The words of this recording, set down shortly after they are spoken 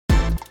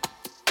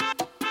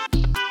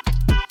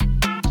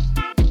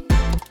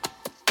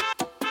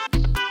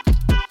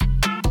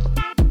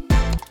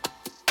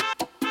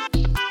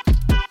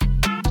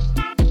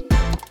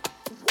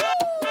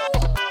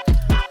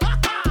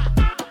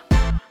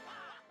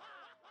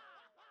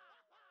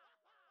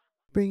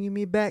Bringing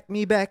me back.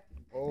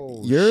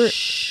 Oh,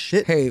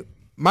 shit. Hey,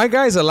 my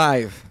guy's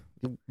alive.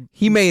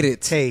 He made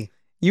it. Hey.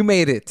 You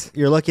made it.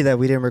 You're lucky that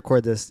we didn't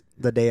record this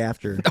the day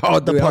after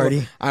the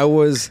party. I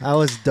was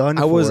done.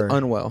 I was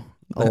unwell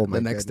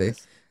the next day.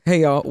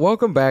 Hey, y'all.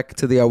 Welcome back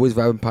to the Always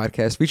Vibin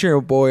podcast featuring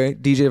your boy,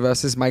 DJ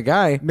Vestus, my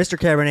guy. Mr.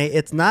 Cabernet,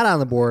 it's not on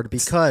the board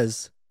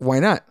because... Why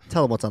not?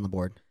 Tell them what's on the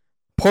board.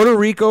 Puerto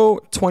Rico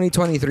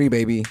 2023,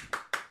 baby.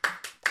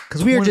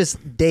 Because we are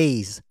just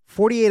days,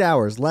 48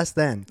 hours, less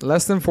than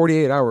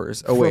 48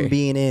 hours away from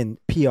being in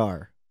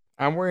PR.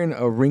 I'm wearing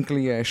a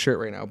wrinkly ass shirt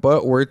right now,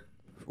 but we're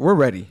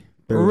ready.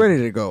 Dude, we're ready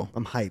to go.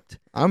 I'm hyped.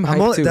 I'm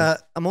hyped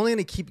too. I'm only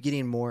going to keep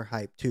getting more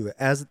hyped too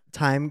as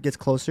time gets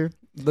closer.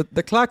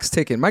 The clock's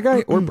ticking. My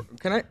guy,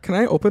 can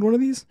I open one of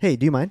these? Hey,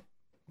 do you mind?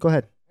 Go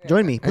ahead.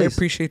 Join me, please. I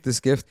appreciate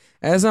this gift.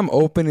 As I'm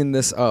opening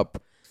this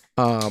up,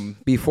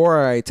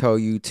 before I tell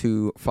you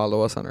to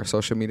follow us on our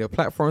social media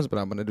platforms, but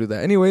I'm going to do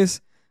that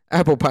anyways.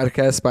 Apple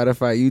Podcasts,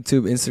 Spotify,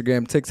 YouTube,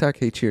 Instagram, TikTok.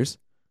 Hey, cheers.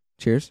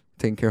 Cheers.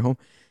 Taking care of home.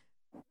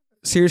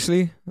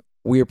 Seriously,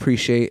 we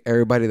appreciate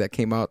everybody that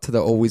came out to the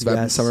Always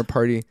Vibin Summer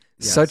party.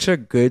 Yes. Such a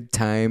good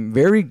time.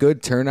 Very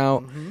good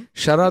turnout. Mm-hmm.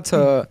 Shout out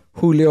to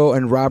Julio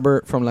and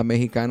Robert from La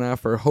Mexicana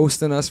for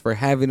hosting us, for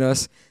having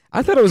us.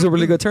 I thought it was a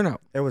really good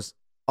turnout. It was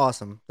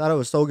awesome. Thought it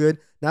was so good.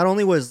 Not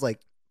only was like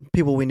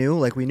people we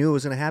knew it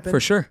was going to happen. For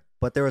sure.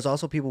 But there was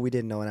also people we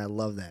didn't know, and I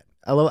love that.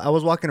 I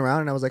was walking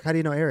around, and I was like, how do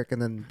you know Eric?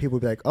 And then people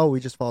would be like, oh, we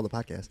just follow the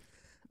podcast.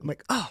 I'm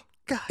like, oh,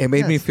 God. It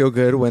made me feel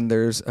good when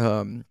there's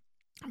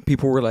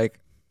people were like,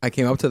 I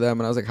came up to them,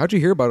 and I was like, how'd you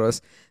hear about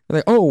us? They're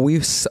like, oh, we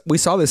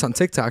saw this on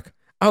TikTok.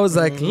 I was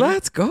like,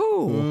 let's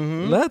go.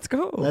 Mm-hmm. Let's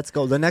go. Let's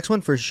go. The next one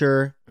for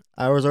sure.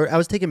 I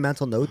was taking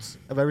mental notes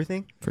of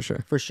everything. For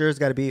sure. For sure, it's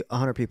got to be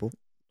 100 people.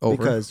 Over.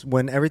 Because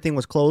when everything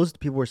was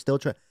closed, people were still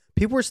trying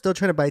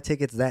to buy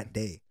tickets that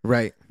day.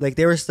 Right. Like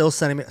they were still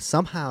sending me.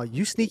 Somehow,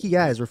 you sneaky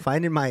guys were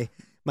finding my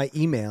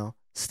email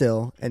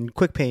still and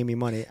quick paying me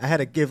money. I had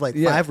to give 5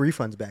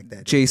 refunds back that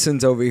day.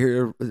 Jason's over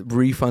here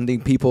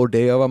refunding people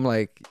day of. I'm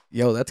like,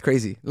 yo, that's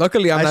crazy.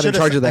 Luckily, I'm not in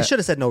charge of that. I should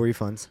have said no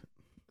refunds.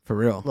 For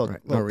real.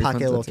 Little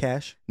pocket, a little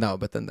cash. No,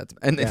 but then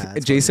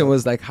Jason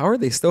was like, how are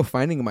they still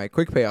finding my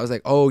quick pay? I was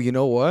like, oh, you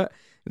know what?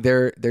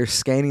 They're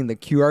scanning the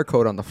QR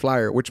code on the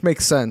flyer, which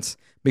makes sense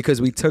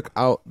because we took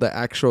out the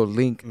actual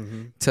link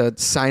to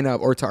sign up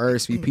or to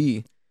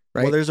RSVP,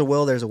 right? Well, there's a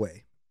will, there's a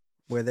way.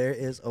 Where there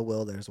is a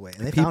will, there's a way.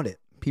 And they found it.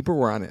 People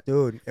were on it.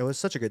 Dude, it was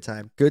such a good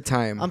time. Good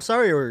time. I'm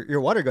sorry your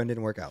water gun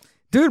didn't work out.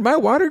 Dude, my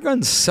water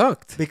gun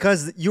sucked.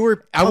 Because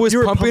I was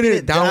pumping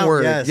it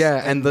downward. Yes.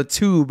 Yeah, and the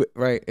tube,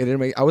 right, it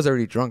didn't make. I was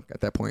already drunk at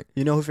that point.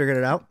 You know who figured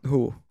it out?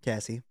 Who?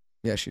 Cassie.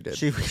 Yeah, she did.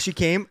 She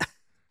came.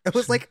 It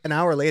was like an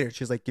hour later.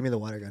 She was like, give me the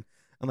water gun.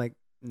 I'm like,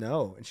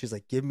 no. And she's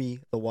like, give me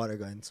the water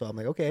gun. So I'm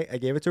like, okay. I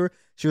gave it to her.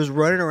 She was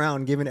running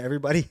around giving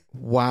everybody.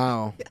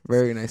 Wow. Yes.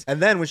 Very nice.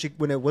 And then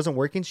when it wasn't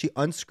working, she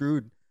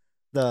unscrewed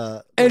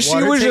the and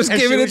she was just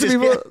giving it to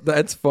people.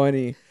 That's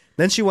funny.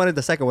 Then she wanted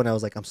the second one. I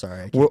was like, I'm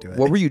sorry, I can't do it.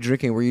 What were you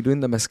drinking? Were you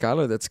doing the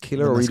mezcal or that's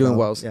tequila, or were you doing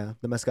Wells? Yeah,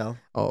 the mezcal.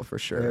 Oh, for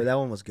sure. Yeah, that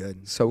one was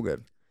good. So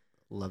good.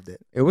 Loved it.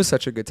 It was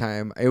such a good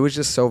time. It was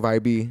just so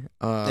vibey.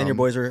 And your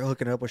boys were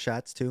hooking up with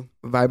shots too.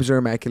 Vibes are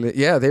immaculate.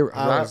 Yeah, they were.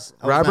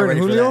 Robert and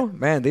Julio,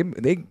 man,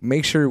 they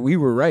make sure we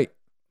were right.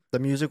 The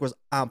music was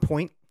on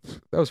point.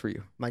 That was for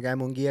you. My guy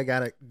Mungia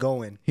got it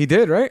going. He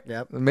did, right?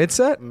 Yep. Mid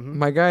set. Mm-hmm.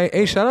 My guy.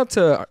 Hey, shout out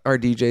to our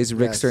DJs,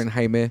 Rickster and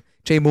Jaime.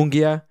 Jay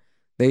Mungia.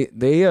 They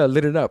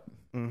lit it up.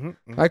 Mm-hmm,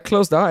 mm-hmm. I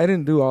closed out. I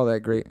didn't do all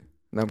that great.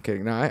 No, I'm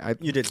kidding. No,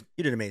 you did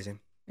amazing.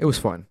 It was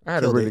fun. I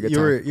had a really good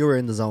time. You were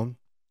in the zone.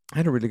 I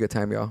had a really good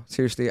time, y'all.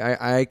 Seriously,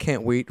 I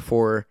can't wait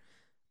for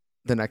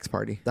the next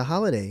party. The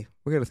holiday.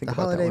 We gotta think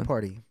about that one. The holiday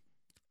party.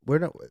 We're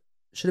not.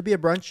 Should it be a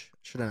brunch?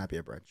 Should it not be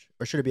a brunch?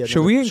 Or should it be?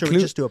 Should we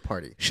just do a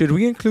party? Should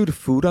we include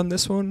food on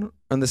this one,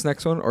 on this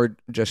next one, or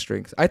just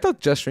drinks? I thought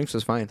just drinks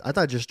was fine. I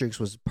thought just drinks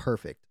was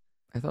perfect.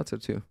 I thought so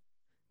too.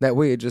 That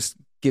way, it just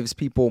gives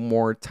people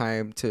more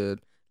time to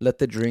let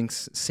the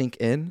drinks sink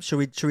in. Should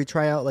we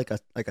try out like a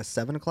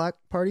 7:00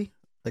 party,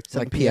 like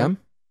 7 p.m.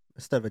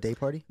 instead of a day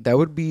party? That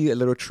would be a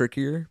little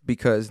trickier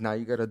because now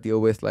you got to deal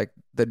with like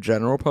the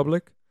general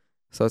public,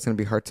 so it's gonna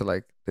be hard to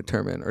like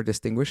determine or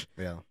distinguish.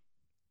 Yeah,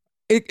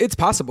 it's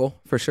possible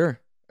for sure.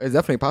 It's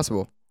definitely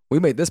possible. We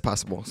made this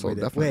possible, so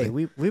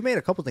definitely. We made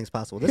a couple things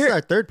possible. This is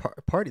our third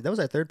party. That was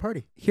our third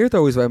party. Here at the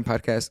Always Vibin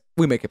podcast,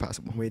 we make it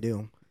possible. We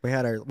do. We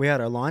had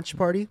our launch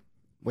party.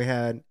 We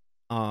had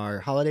our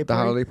holiday party.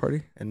 The holiday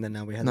party. And then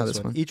now we have this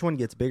one. Each one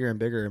gets bigger and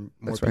bigger and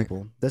more people.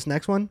 Right. This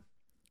next one,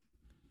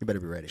 you better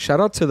be ready. Shout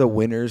out to the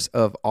winners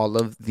of all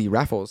of the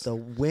raffles. The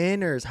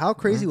winners. How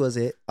crazy was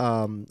it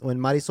when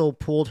Marisol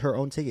pulled her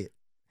own ticket?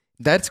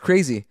 That's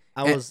crazy.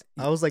 I was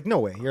like, no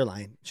way, you're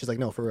lying. She's like,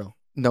 no, for real.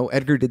 No,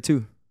 Edgar did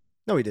too.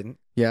 No, he didn't.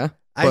 Yeah.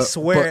 I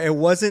swear it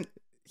wasn't.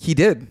 He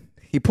did.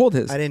 He pulled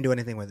his. I didn't do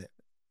anything with it.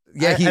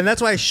 Yeah. And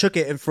that's why I shook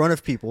it in front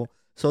of people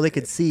so they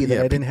could see that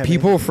I didn't have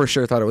people anything. For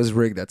sure thought it was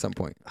rigged at some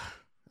point.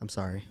 I'm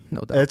sorry.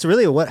 No doubt. It's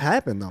really what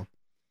happened though.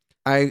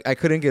 I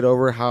couldn't get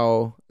over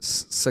how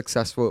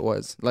successful it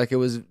was. Like, it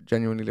was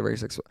genuinely very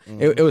successful.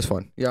 It was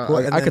fun. Yeah, Cool.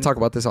 I could talk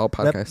about this all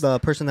podcast. The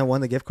person that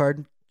won the gift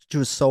card, she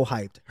was so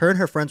hyped. Her and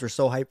her friends were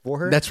so hyped for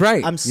her. That's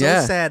right. I'm so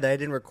sad that I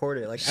didn't record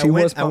it. Like, I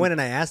went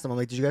and I asked them. I'm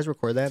like, did you guys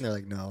record that? And they're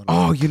like, no.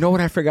 Oh, you know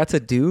what I forgot to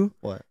do?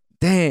 What?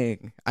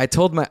 Dang. I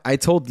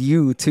told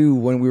you too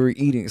when we were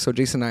eating. So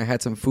Jason and I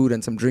had some food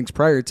and some drinks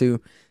prior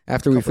to,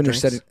 after we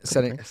finished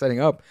setting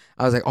up.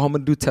 I was like, oh, I'm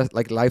going to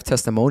do live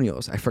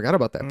testimonials. I forgot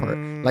about that part.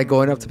 Like,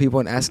 going up to people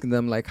and asking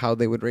them like how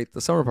they would rate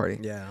the summer party.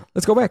 Yeah.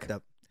 Let's go back. All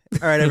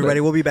right,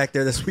 everybody. We'll be back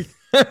there this week.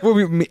 We'll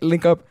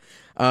link up.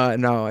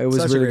 No, it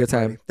was a really good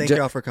time. Thank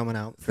y'all for coming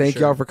out. Thank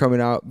y'all for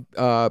coming out.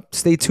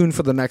 Stay tuned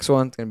for the next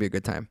one. It's going to be a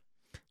good time.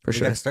 For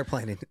sure. We got to start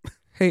planning.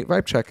 Hey,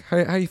 vibe check.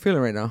 How you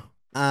feeling right now?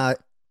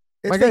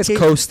 My guy's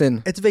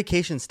coasting. It's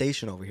vacation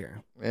station over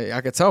here. Yeah,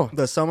 I could tell.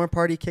 The summer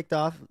party kicked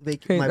off. Hey,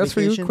 my that's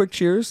vacation. for you. Quick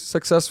cheers.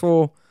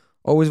 Successful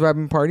Always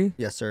Vibin party.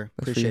 Yes, sir.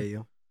 That's Appreciate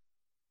you.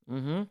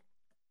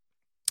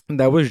 Mm-hmm.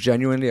 That was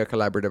genuinely a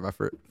collaborative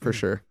effort, for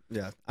sure.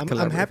 Yeah.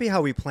 I'm happy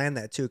how we planned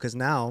that, too, because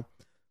now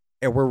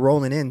we're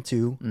rolling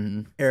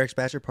into Eric's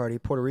bachelor party,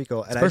 Puerto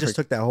Rico, and I just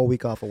took that whole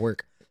week off of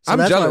work. So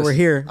that's why we're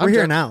here. We're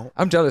here now.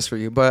 I'm jealous for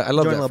you, but I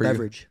love that for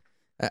beverage.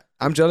 You.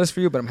 I'm jealous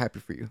for you, but I'm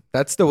happy for you.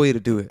 That's the way to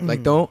do it.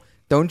 Like, don't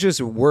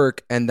just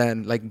work and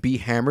then like be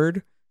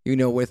hammered,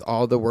 with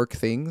all the work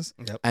things.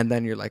 Yep. And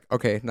then you're like,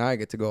 okay, now I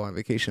get to go on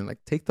vacation. Like,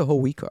 take the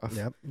whole week off.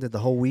 Yep. Did the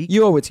whole week.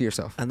 You owe it to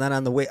yourself. And then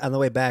on the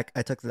way back,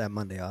 I took that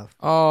Monday off.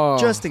 Oh.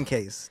 Just in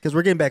case. Because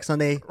we're getting back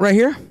Sunday. Right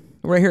here.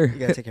 You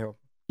gotta take care of.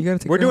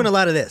 We're doing a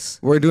lot of this.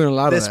 We're doing a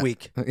lot of this that.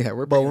 week. Yeah,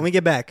 but when we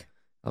get back,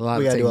 we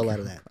gotta do a lot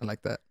of that. I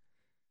like that.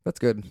 That's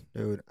good.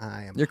 Dude,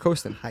 You're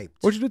coasting. Hyped.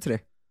 What'd you do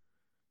today?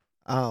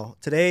 Oh,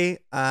 today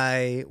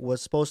I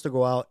was supposed to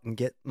go out and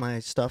get my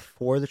stuff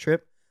for the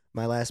trip.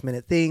 My last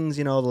minute things,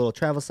 the little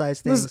travel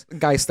size things. This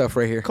guy stuff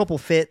right here. Couple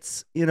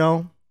fits,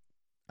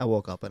 I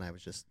woke up and I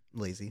was just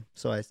lazy.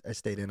 So I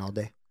stayed in all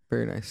day.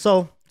 Very nice.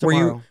 So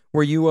tomorrow.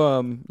 Were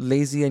you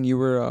lazy and you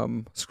were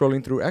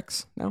scrolling through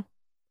X now?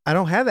 I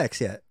don't have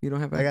X yet. You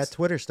don't have X? I got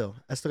Twitter still.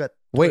 I still got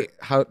Twitter. Wait,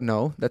 how?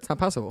 No, that's not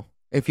possible.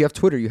 If you have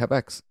Twitter, you have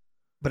X.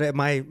 But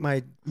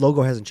my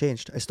logo hasn't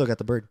changed. I still got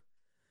the bird.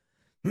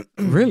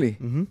 Really?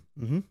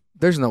 Mm-hmm.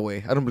 There's no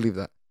way. I don't believe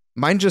that.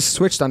 Mine just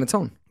switched on its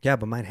own. Yeah,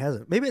 but mine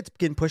hasn't. Maybe it's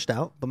getting pushed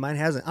out, but mine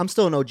hasn't. I'm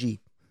still an OG.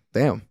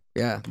 Damn.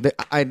 Yeah.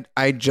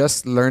 I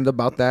just learned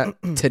about that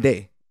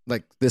today,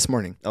 like this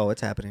morning. Oh,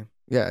 it's happening.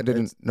 Yeah, I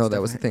didn't know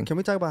that was the thing. Can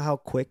we talk about how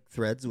quick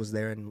Threads was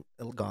there and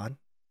gone?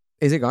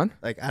 Is it gone?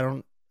 Like,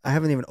 I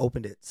haven't even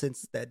opened it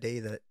since that day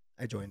that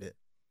I joined it.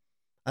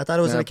 I thought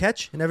it was gonna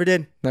catch. It never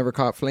did. Never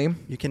caught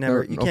flame. You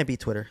can't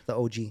beat Twitter, the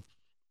OG.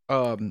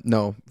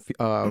 No.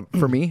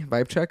 For me,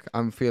 vibe check.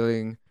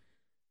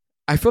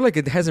 I feel like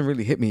it hasn't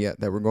really hit me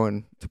yet that we're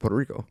going to Puerto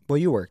Rico. Well,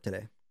 you work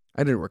today.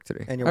 I did work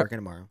today. And you're working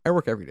tomorrow. I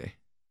work every day.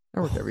 I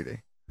work every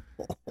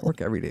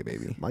day,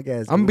 baby. My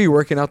guy's. I'm gonna be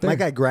working out there. My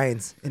guy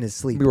grinds in his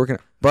sleep. Be working,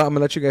 but I'm gonna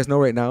let you guys know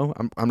right now.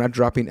 I'm not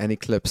dropping any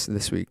clips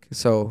this week,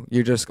 so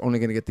you're just only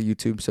gonna get the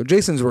YouTube. So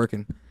Jason's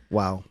working.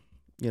 Wow.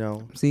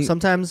 See,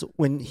 sometimes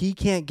when he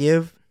can't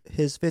give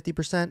his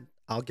 50%,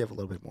 I'll give a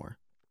little bit more.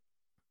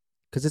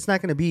 Because it's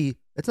not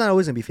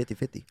always gonna be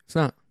 50-50. It's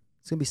not.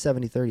 It's gonna be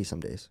 70-30 some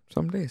days.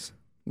 Some days.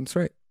 That's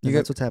right.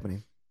 That's what's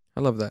happening. I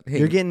love that. Hey,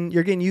 you're getting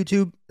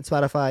YouTube and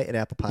Spotify and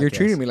Apple Podcasts. You're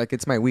treating me like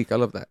it's my week. I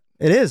love that.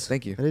 It is.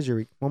 Thank you. It is your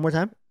week. One more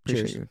time.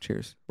 Appreciate Cheers. you.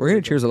 Cheers. We're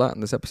gonna cheers a lot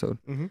in this episode.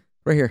 Mm-hmm.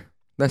 Right here.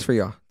 That's for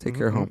y'all. Take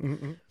care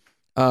home.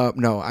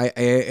 No,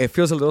 it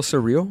feels a little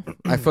surreal.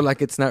 I feel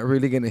like it's not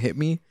really gonna hit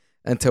me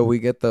until we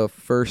get the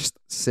first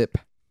sip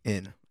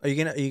in. Are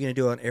you gonna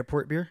do an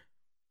airport beer?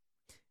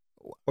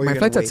 Or my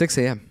flight's at 6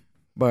 a.m.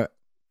 But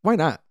why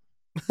not?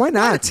 Why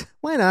not?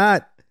 Why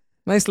not?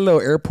 Nice little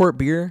airport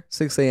beer,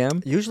 6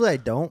 a.m. Usually I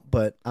don't,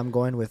 but I'm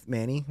going with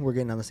Manny. We're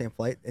getting on the same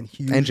flight, and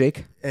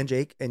Jake.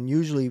 And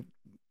usually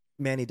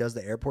Manny does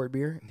the airport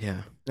beer.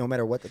 Yeah. No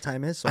matter what the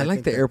time is. So I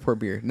like the airport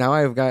beer. Now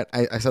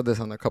I said this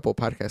on a couple of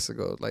podcasts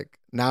ago. Like,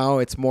 now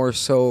it's more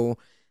so.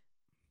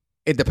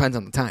 It depends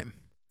on the time.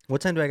 What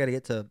time do I got to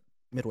get to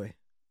Midway?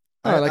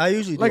 I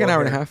usually do like an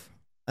hour and a half.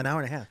 An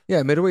hour and a half.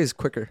 Yeah, Midway is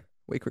quicker,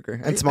 way quicker,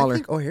 and smaller. I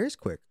think O'Hare's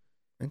quick.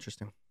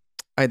 Interesting.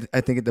 I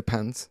think it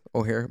depends.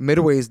 O'Hare.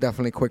 Midway is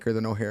definitely quicker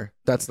than O'Hare.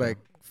 That's like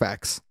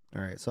facts.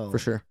 All right, so for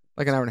sure,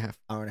 like an hour and a half.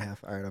 Hour and a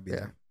half. All right, I'll be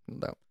there.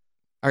 No.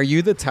 Are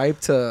you the type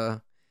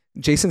to?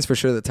 Jason's for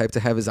sure the type to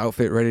have his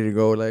outfit ready to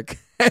go like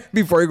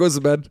before he goes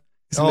to bed.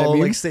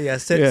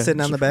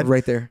 Sitting on the bed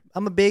right there.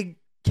 I'm a big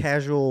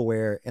casual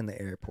wear in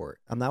the airport.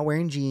 I'm not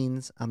wearing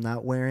jeans. I'm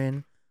not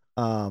wearing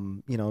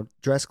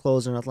dress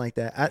clothes or nothing like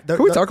that.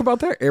 Can we talk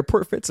about that?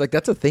 Airport fits? Like,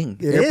 that's a thing.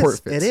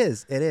 Airport fits.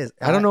 It is.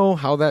 I don't know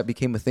how that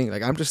became a thing.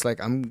 Like, I'm just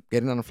like, I'm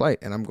getting on a flight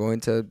and I'm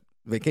going to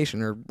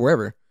vacation or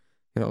wherever.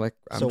 You're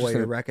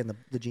rocking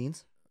the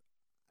jeans?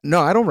 No,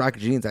 I don't rock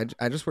jeans.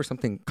 I just wear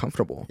something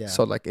comfortable. Yeah.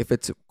 So, like, if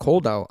it's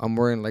cold out, I'm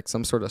wearing, like,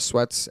 some sort of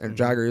sweats and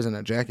joggers and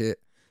a jacket.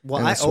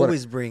 Well, I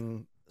always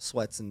bring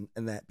sweats and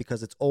that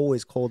because it's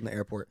always cold in the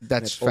airport.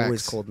 That's it's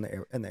always facts. cold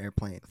in the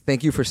airplane.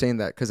 Thank you for saying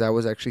that because I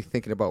was actually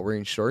thinking about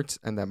wearing shorts,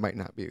 and that might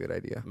not be a good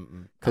idea.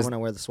 I want to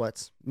wear the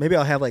sweats. Maybe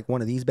I'll have like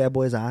one of these bad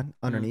boys on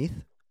underneath,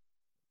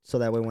 so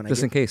that way when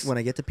in case when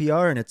I get to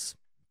PR and it's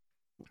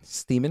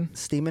steaming,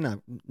 I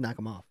knock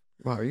them off.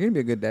 Wow, you're gonna be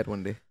a good dad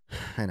one day.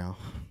 I know.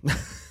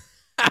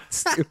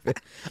 Stupid.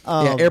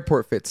 Yeah,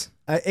 airport fits.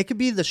 It could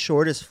be the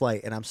shortest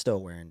flight, and I'm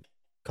still wearing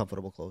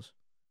comfortable clothes.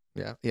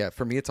 Yeah.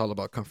 For me, it's all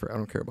about comfort. I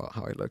don't care about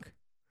how I look.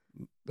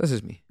 This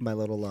is me. My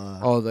little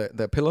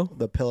the pillow.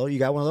 The pillow. You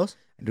got one of those?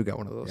 I do got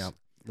one of those. Yeah.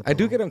 I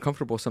do get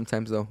uncomfortable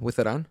sometimes though with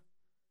it on.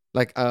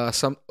 Like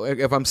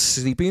if I'm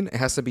sleeping, it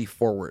has to be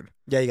forward.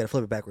 Yeah, you gotta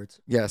flip it backwards.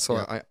 Yeah, so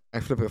I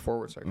flip it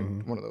forward, so I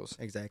get one of those.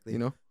 Exactly. You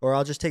know, or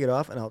I'll just take it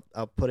off and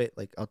I'll put it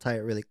like I'll tie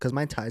it really because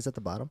mine ties at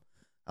the bottom.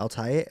 I'll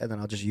tie it and then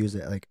I'll just use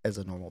it like as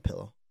a normal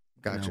pillow.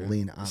 Gotcha.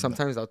 Lean on.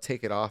 Sometimes I'll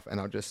take it off and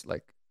I'll just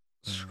like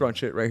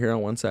scrunch it right here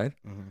on one side.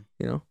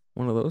 You know,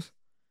 one of those.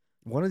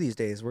 One of these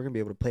days we're gonna be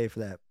able to pay for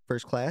that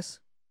first class.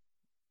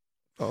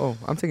 Oh,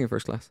 I'm taking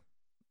first class.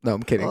 No,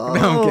 I'm kidding. Oh.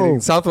 No, I'm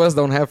kidding. Southwest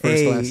don't have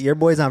first class. Your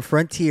boy's on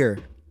Frontier.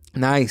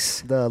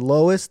 Nice. The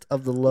lowest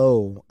of the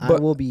low. I'm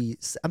all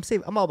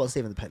about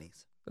saving the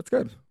pennies. That's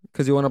good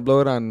because you want to blow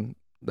it on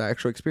the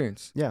actual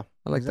experience. Yeah,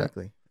 I like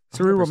exactly. that.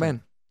 Cerebral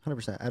man.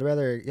 100%. I'd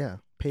rather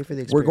pay for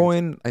the experience. We're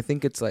going. I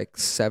think it's like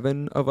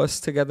 7 of us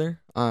together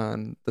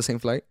on the same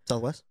flight.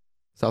 Southwest.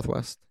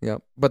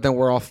 Yep. But then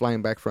we're all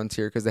flying back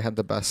Frontier because they had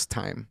the best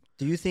time.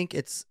 Do you think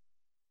it's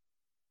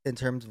in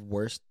terms of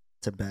worst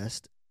to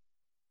best?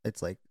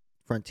 It's like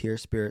Frontier,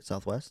 Spirit,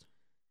 Southwest.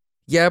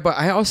 Yeah, but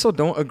I also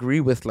don't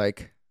agree with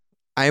like.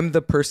 I'm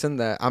the person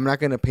that I'm not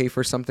going to pay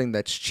for something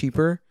that's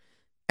cheaper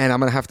and I'm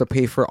going to have to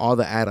pay for all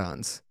the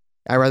add-ons.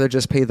 I rather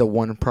just pay the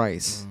one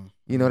price.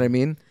 You know what I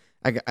mean?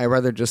 I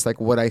rather just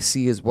like what I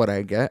see is what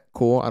I get.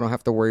 Cool. I don't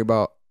have to worry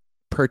about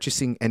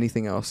purchasing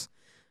anything else.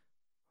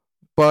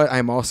 But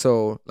I'm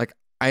also like,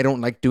 I don't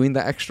like doing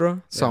the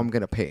extra, so I'm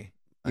going to pay.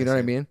 You know what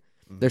I mean?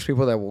 There's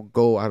people that will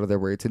go out of their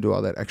way to do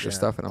all that extra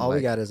stuff. And I'm all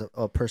we got is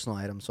a personal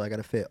item, so I got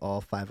to fit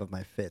all 5 of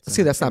my fits.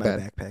 See, that's not bad.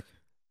 Backpack.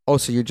 Oh,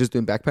 so you're just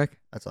doing backpack?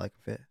 That's all I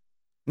can fit.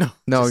 No,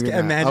 you're not.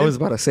 Imagine. I was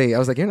about to say, I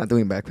was like, you're not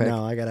doing backpack.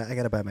 No, I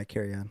gotta buy my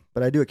carry-on,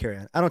 but I do a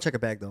carry-on. I don't check a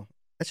bag though.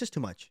 That's just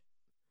too much.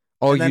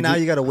 Oh, and then now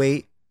you gotta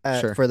wait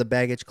for the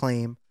baggage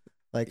claim.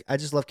 Like I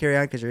just love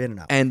carry-on because you're in and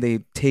out. And they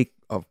take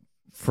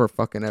for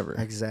fucking ever.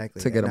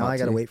 Exactly. To get them now out I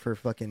gotta wait for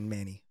fucking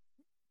Manny.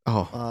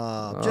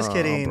 Just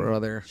kidding,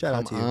 brother. Shout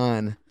out to you.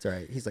 On. It's all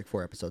right. He's like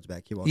 4 episodes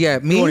back. He won't. Yeah,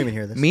 he won't even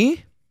hear this.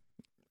 Me,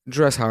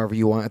 dress however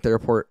you want at the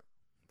airport.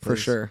 For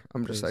Please. Sure.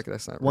 I'm just like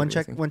that's not one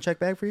really check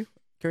bag for you.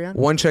 Carry on.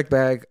 One check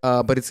bag,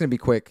 but it's gonna be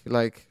quick.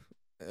 Like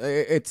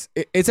it's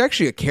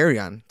actually a carry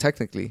on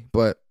technically,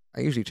 but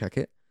I usually check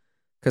it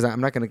because I'm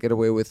not gonna get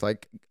away with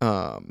like You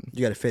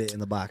gotta fit it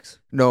in the box.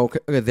 No,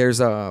 there's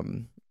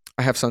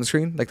I have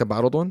sunscreen like the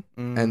bottled one,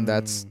 and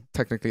that's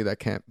technically that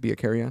can't be a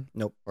carry on.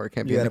 Nope. Or it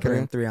can't be you a gotta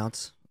carry put in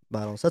 3-ounce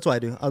bottles. That's what I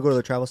do. I'll go to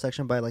the travel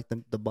section, buy like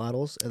the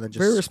bottles, and then just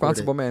very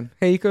responsible man.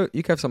 Hey, you can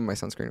have some of my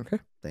sunscreen, okay?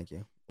 Thank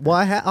you. Well,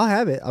 I'll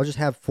have it. I'll just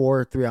have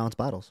 4 3-ounce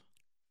bottles.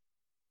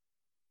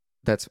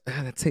 That's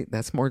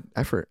more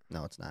effort.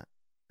 No, it's not.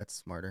 That's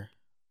smarter.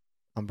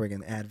 I'm bringing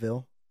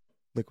Advil,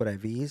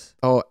 liquid IVs.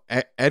 Oh,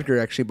 Edgar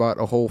actually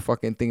bought a whole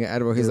fucking thing of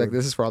Advil. He's like,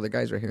 this is for all the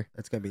guys right here.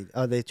 That's gonna be.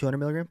 Are they 200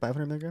 milligram,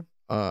 500 milligram?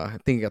 I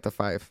think he got the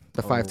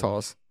 5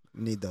 talls.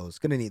 Need those.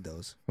 Gonna need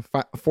those.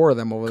 4 of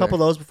them over there. Couple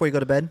of those before you go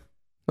to bed.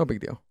 No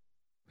big deal.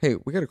 Hey,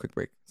 we got a quick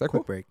break. Is that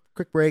cool?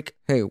 Quick break.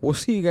 Hey, we'll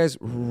see you guys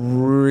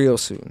real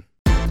soon.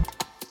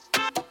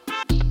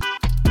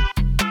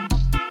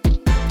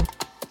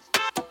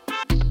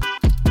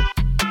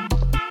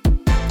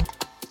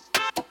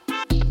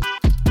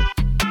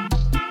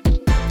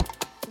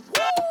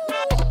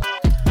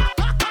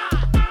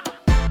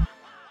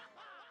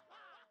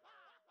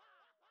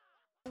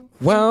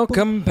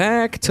 Welcome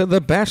back to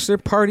the Bachelor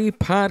Party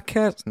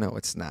Podcast. No,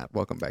 it's not.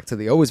 Welcome back to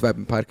the Always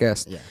Vibin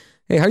Podcast. Yeah.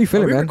 Hey, how you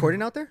feeling, man? Are we man?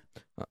 recording out there?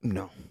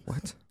 No.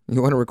 What? You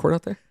want to record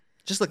out there?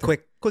 Just a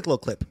quick little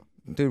clip.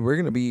 Dude, we're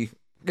going to be...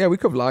 Yeah, we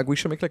could vlog. We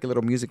should make like a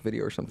little music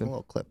video or something. A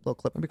little clip.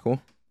 That'd be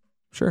cool.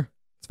 Sure.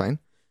 It's fine.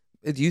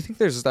 Do you think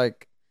there's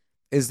like...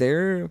 Is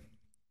there...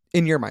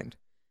 In your mind,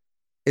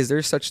 is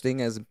there such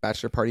thing as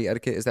Bachelor Party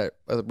etiquette? Is that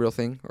a real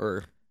thing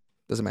or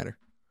does it matter?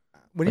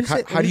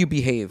 How do you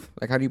behave?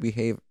 Like, how do you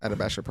behave at a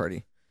bachelor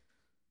party?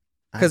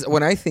 Because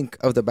when I think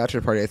of the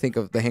bachelor party, I think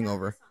of The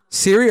Hangover.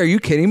 Siri, are you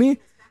kidding me?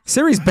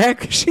 Siri's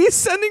back. She's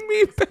sending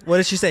me back. What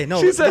did she say?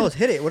 No,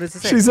 hit it. What does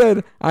it say? She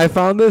said, I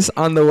found this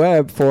on the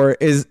web for,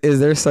 is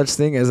there such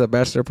thing as a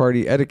bachelor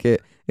party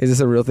etiquette? Is this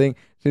a real thing?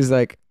 She's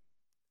like,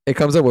 it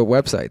comes up with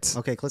websites.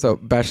 Okay, click. So,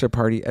 bachelor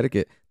party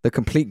etiquette, the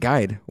complete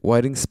guide,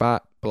 wedding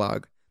spot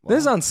blog. Wow. This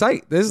is on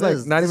site. This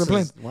is not even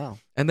playing. Wow.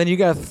 And then you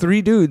got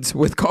 3 dudes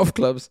with golf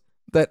clubs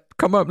that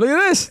come up. Look at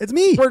this. It's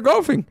me. We're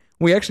golfing.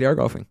 We actually are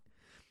golfing.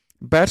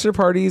 Bachelor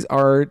parties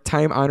are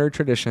time-honored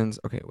traditions.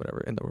 Okay,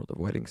 whatever. In the world of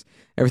weddings.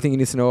 Everything you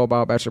need to know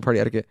about bachelor party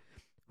etiquette.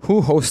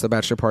 Who hosts the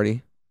bachelor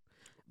party?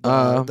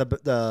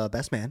 The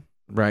best man.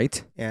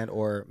 Right. and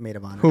or maid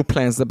of honor. Who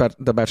plans the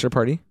bachelor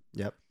party?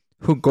 Yep.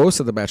 Who goes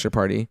to the bachelor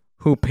party?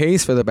 Who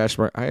pays for the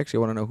bachelor party? I actually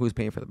want to know who's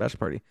paying for the bachelor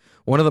party.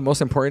 One of the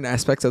most important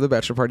aspects of the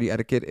bachelor party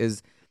etiquette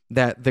is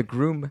that the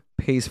groom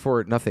pays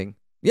for nothing.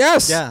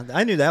 Yes. Yeah,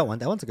 I knew that one.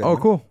 That one's a good one. Oh,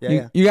 cool.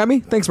 Yeah, You got me?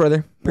 Thanks,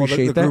 brother. Well,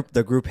 Appreciate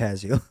the group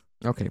has you.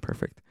 Okay,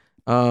 perfect.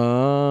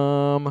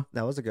 That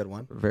was a good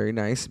one. Very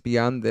nice.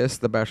 Beyond this,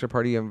 the bachelor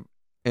party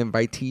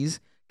invitees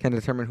can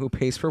determine who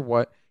pays for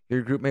what.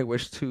 Your group may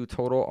wish to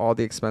total all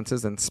the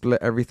expenses and split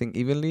everything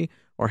evenly,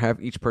 or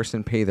have each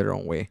person pay their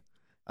own way.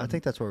 I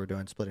think that's what we're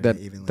doing, splitting it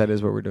evenly. That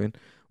is what we're doing.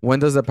 When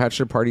does the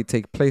bachelor party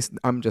take place?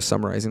 I'm just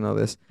summarizing all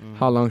this.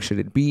 How long should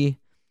it be?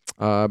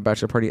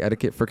 Bachelor party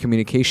etiquette for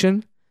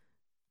communication.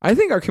 I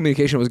think our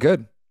communication was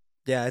good.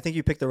 Yeah, I think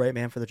you picked the right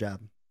man for the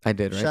job. I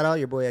did, right? Shout out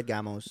your boy Ed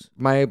Gamos.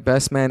 My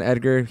best man,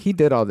 Edgar, he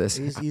did all this.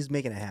 He's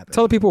making it happen.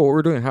 Tell the people what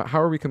we're doing.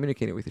 How are we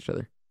communicating with each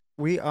other?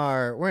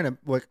 We're in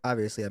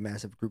obviously a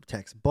massive group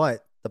text,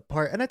 but the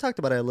part, and I talked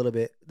about it a little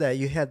bit, that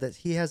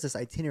he has this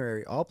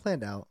itinerary all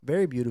planned out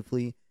very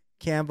beautifully.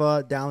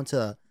 Canva down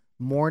to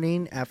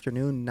morning,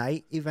 afternoon,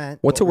 night event.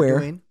 What to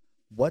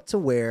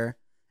wear,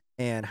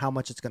 and how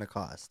much it's going to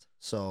cost.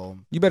 So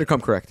you better come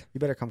correct.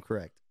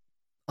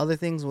 Other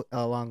things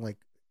along like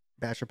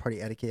bachelor party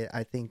etiquette,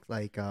 I think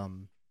like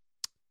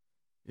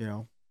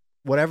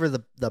whatever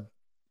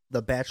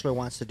the bachelor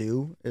wants to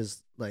do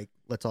is like,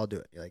 let's all do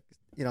it. Like,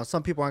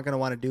 some people aren't going to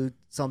want to do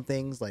some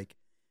things, like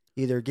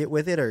either get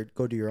with it or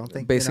go do your own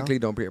thing. Basically,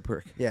 don't be a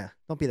prick. Yeah,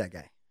 don't be that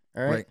guy.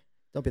 All right?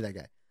 Don't be that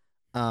guy.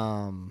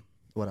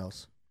 What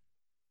else?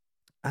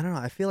 I don't know.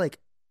 I feel like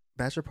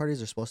bachelor parties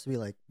are supposed to be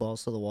like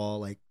balls to the wall,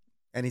 like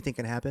anything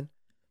can happen.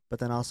 But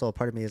then also a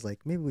part of me is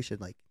like, maybe we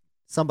should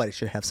somebody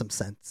should have some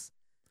sense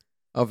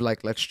of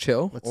like, let's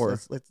chill,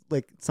 let's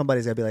like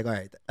somebody's gotta be like, all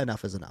right,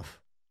 enough is enough.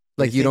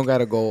 Like you don't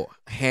gotta go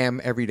ham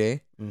every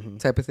day,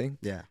 type of thing.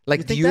 Yeah. Like,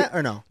 you think that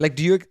or no? Like,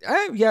 do you?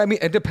 Yeah. I mean,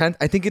 it depends.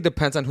 I think it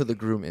depends on who the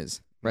groom is,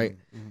 right?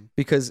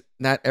 Because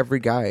not every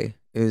guy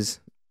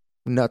is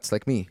nuts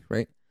like me,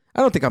 right? I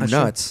don't think I'm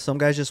nuts. Some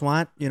guys just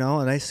want, a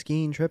nice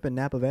skiing trip in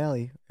Napa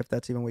Valley. If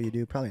that's even what you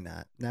do, probably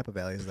not. Napa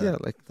Valley is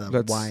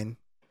the wine.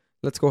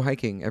 Let's go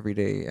hiking every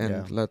day,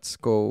 and let's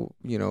go,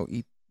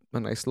 eat a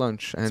nice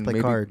lunch, and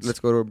maybe cards. Let's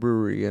go to a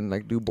brewery and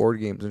like do board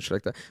games and shit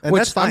like that. And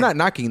Which that's fine. I'm not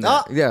knocking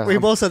that. Oh, we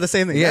both said the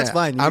same thing. Yeah, that's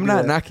fine. I'm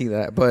not knocking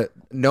that, but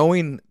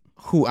knowing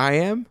who I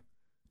am,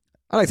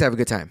 I like to have a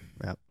good time.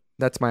 Yep.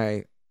 That's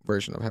my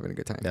version of having a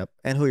good time. Yep.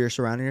 And who you're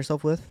surrounding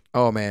yourself with?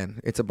 Oh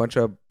man, it's a bunch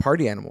of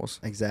party animals.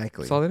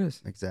 Exactly. That's all it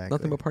is. Exactly.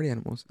 Nothing but party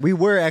animals. We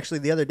were actually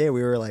the other day.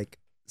 We were like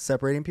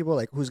separating people,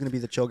 like who's gonna be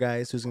the chill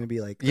guys, who's gonna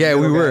be like we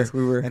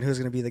were, and who's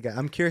gonna be the guy.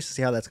 I'm curious to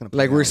see how that's gonna play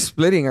like out. We're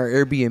splitting our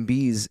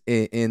Airbnbs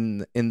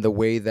in the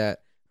way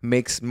that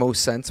makes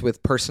most sense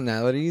with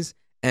personalities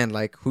and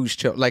like who's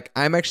chill. Like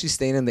I'm actually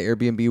staying in the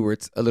Airbnb where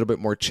it's a little bit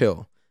more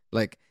chill.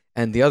 Like,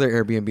 and the other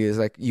Airbnb is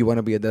like, you want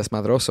to be a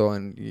desmadroso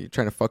and you're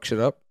trying to fuck shit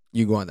up,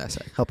 you go on that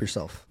side. Help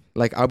yourself.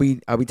 Like I'll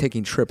be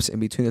taking trips in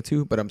between the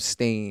two, but I'm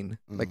staying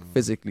like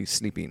physically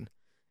sleeping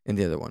in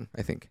the other one.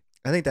 I think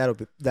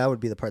that would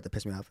be the part that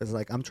pissed me off. It's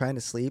like I'm trying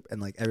to sleep and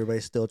like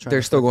everybody's still trying.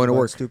 They're still going to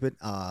work. Stupid.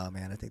 Oh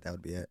man, I think that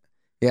would be it.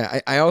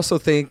 Yeah, I also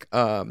think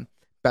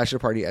bachelor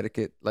party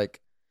etiquette,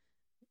 like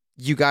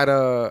you kind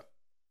of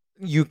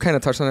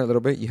touched on it a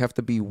little bit. You have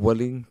to be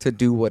willing to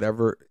do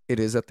whatever it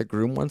is that the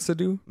groom wants to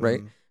do,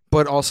 right?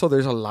 But also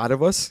there's a lot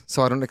of us,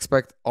 so I don't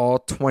expect all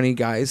 20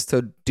 guys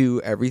to do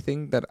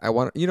everything that I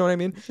want. You know what I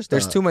mean?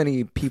 There's too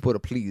many people to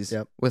please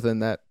within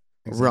that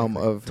realm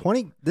of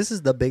 20. This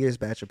is the biggest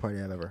bachelor party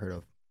I've ever heard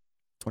of.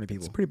 20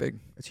 people. It's pretty big.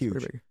 It's huge.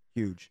 Pretty big.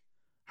 Huge.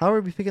 How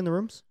are we picking the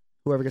rooms?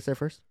 Whoever gets there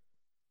first?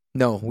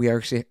 No,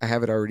 I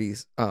have it already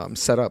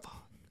set up.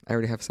 I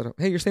already have it set up.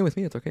 Hey, you're staying with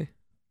me. It's okay.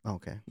 Oh,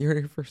 okay. You heard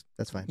it here first.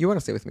 That's fine. You want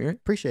to stay with me, right?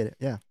 Appreciate it.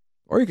 Yeah.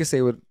 Or you can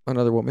stay with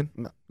another woman.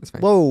 No. That's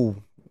fine. Whoa.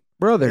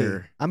 Brother.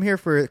 Hey, I'm here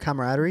for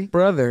camaraderie.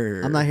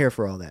 Brother. I'm not here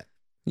for all that.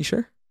 You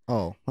sure?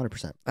 Oh,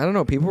 100%. I don't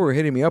know. People were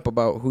hitting me up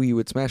about who you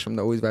would smash from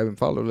the Always Vibin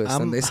follow list,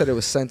 and they said it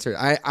was censored.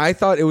 I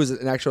thought it was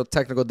an actual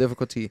technical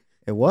difficulty.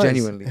 It was.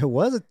 Genuinely. It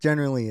was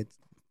genuinely.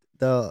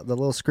 The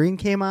little screen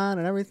came on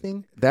and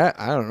everything. That,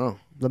 I don't know.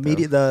 The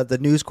media, the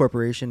news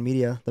corporation,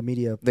 they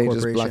corporation,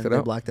 just blocked it out.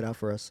 They blocked it out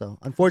for us. So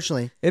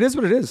unfortunately, it is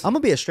what it is. I'm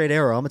gonna be a straight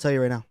arrow. I'm gonna tell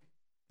you right now.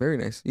 Very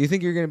nice. You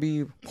think you're gonna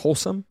be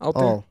wholesome out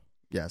there? Oh,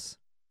 yes.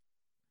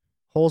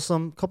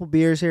 Wholesome. Couple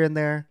beers here and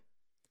there.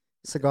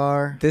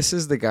 Cigar. This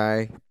is the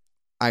guy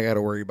I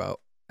gotta worry about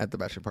at the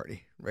bachelor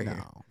party right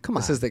here. Come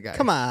on. This is the guy.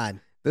 Come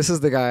on. This is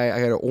the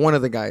guy. One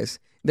of the guys.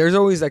 There's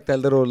always like that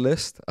little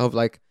list of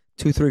like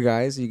 2-3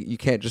 guys. You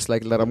can't just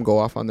like let them go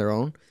off on their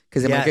own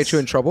because it might get you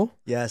in trouble.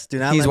 Yes. Do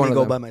not let me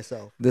go by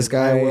myself. This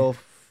guy will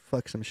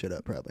fuck some shit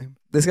up probably.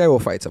 This guy will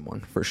fight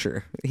someone for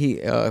sure.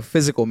 He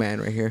physical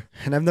man right here.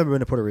 And I've never been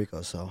to Puerto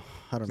Rico, so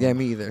I don't know. Yeah,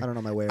 me either. I don't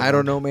know my way around. I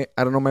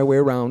don't know my way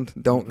around.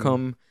 Don't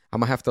come. I'm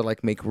gonna have to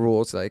like make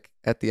rules. Like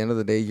at the end of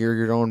the day, you're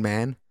your own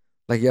man.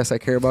 Like, yes, I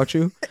care about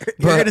you.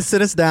 You're gonna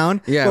sit us down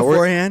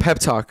beforehand. Pep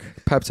talk.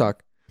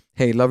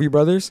 Hey, love you,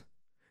 brothers,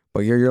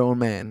 but you're your own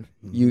man.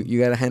 You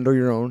gotta handle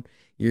your own.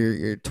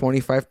 You're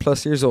 25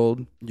 plus years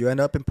old. You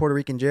end up in Puerto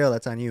Rican jail.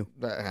 That's on you.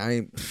 I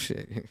ain't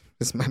shit.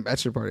 This is my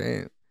bachelor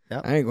party.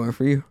 Yep. I ain't going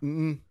for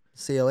you.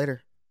 See you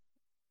later.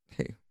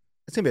 Hey,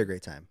 it's gonna be a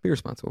great time. Be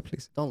responsible,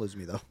 please. Don't lose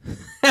me though.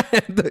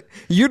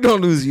 You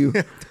don't lose you.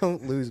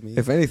 Don't lose me.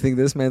 If anything,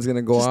 this man's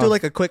gonna go Just off. do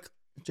like a quick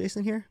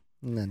Jason here,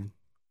 and then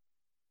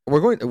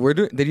we're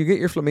doing. Did you get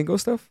your flamingo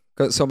stuff?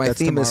 So my That's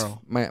theme tomorrow.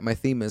 is my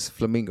theme is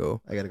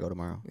flamingo. I gotta go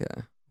tomorrow.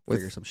 Yeah,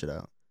 Figure some shit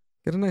out.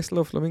 Get a nice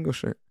little flamingo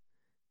shirt.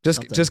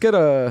 Just get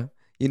a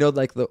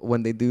like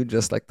when they do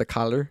just like the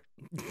collar,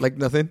 like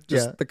nothing,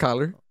 just the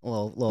collar.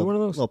 Well, do one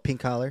of those. Little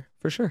pink collar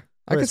For sure.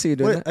 I can see you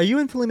doing that. Are you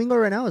in flamingo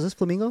right now? Is this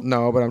flamingo?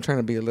 No, but I'm trying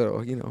to be a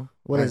little,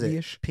 What is it?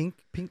 Ivy-ish. Pink,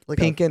 like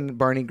Pink and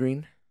Barney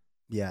green.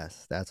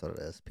 Yes, that's what it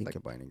is. Pink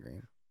and Barney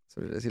green. That's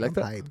what it is. You like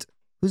that? Hyped.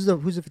 Who's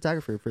the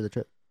photographer for the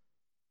trip?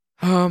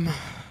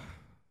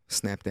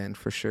 Snapdan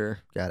for sure.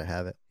 Gotta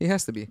have it. He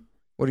has to be.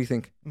 What do you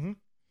think? Mm-hmm.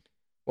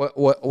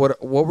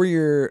 What were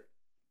your?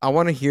 I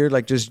want to hear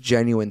like just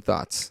genuine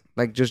thoughts,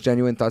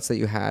 that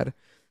you had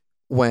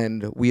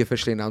when we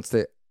officially announced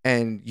it,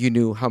 and you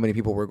knew how many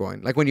people were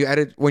going. Like when you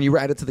were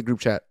added to the group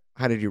chat,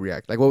 how did you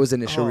react? Like what was the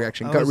initial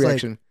reaction? Gut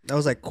reaction? I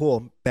was like,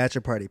 cool,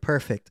 bachelor party,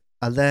 perfect.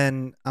 And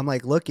then I'm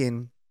like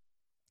looking,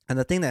 and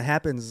the thing that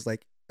happens is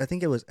like I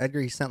think it was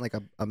Edgar. He sent like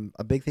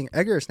a big thing.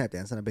 Edgar or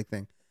Snapdan sent a big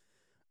thing,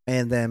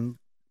 and then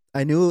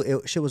I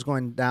knew shit was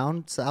going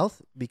down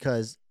south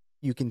because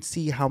you can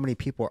see how many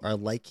people are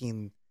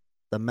liking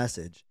the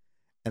message.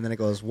 And then it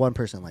goes, one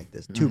person liked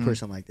this, two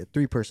person liked it,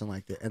 3 person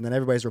liked it. And then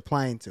everybody's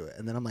replying to it.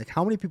 And then I'm like,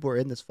 how many people are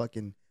in this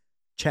fucking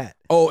chat?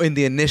 Oh, in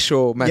the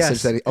initial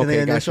message. Yes, in the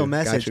initial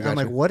message. I'm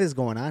like, what is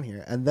going on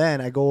here? And then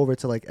I go over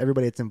to like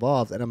everybody that's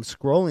involved and I'm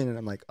scrolling and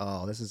I'm like,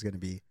 oh, it's not going to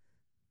be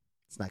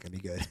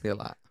good. It's going to be a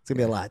lot. It's going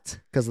to be a lot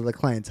because of the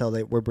clientele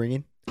that we're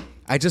bringing.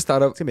 It's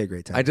going to be a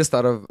great time. I just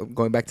thought of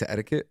going back to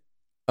etiquette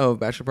of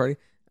bachelor party.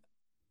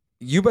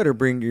 You better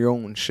bring your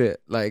own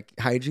shit, like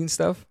hygiene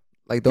stuff.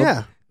 Like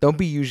don't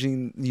be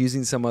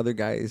using some other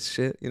guy's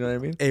shit. You know what I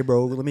mean? Hey,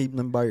 bro, let me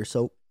borrow your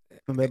soap.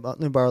 Let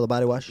me borrow the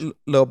body wash.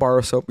 Little bar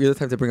of soap. You're the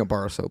type to bring a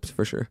bar of soaps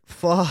for sure.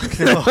 Fuck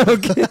no.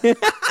 Okay.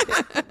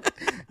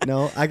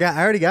 No, I'm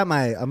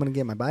gonna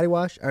get my body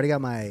wash. I already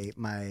got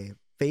my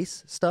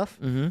face stuff,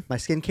 my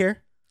skincare.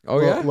 Oh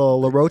yeah,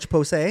 little La Roche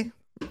Posay.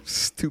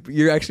 Stupid.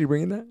 You're actually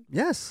bringing that?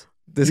 Yes.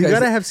 You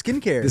gotta have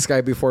skincare. This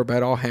guy before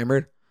bed all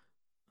hammered.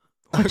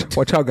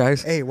 Watch out,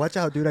 guys. Hey, watch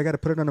out, dude. I gotta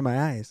put it under my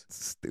eyes.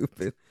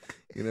 Stupid.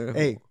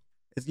 Hey,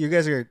 you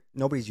guys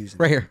nobody's using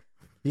right it. Here.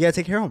 You gotta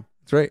take care of them.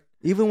 That's right.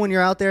 Even when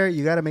you're out there,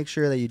 you gotta make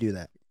sure that you do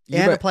that.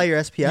 And apply your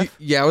SPF.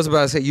 I was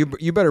about to say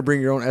you better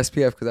bring your own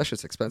SPF because that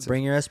shit's expensive.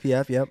 Bring your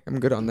SPF. Yep,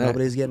 I'm good on that.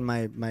 Nobody's getting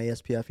my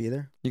SPF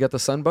either. You got the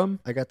sun bum?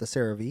 I got the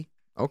CeraVe.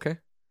 Okay.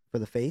 For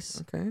the face.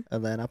 Okay.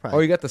 And then I'll probably.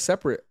 Oh, you got the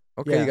separate.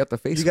 Okay, you got the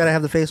face. You gotta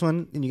have the face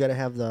one, and you gotta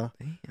have the.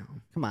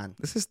 Damn. Come on.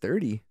 This is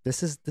 30.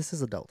 This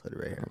is adulthood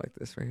right here. I like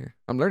this right here.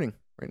 I'm learning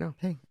right now.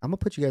 Hey, I'm gonna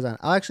put you guys on.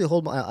 I'll actually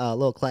hold my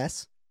little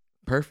class.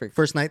 Perfect.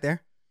 First night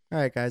there. All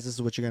right, guys. This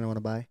is what you're gonna want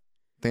to buy.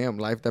 Damn,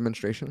 live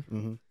demonstration.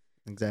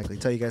 Mm-hmm. Exactly.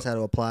 Tell you guys how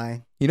to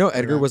apply. You know,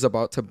 Edgar was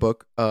about to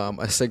book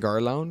a cigar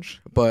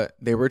lounge, but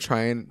they were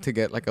trying to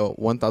get like a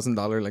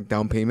 $1,000 like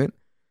down payment.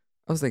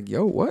 I was like,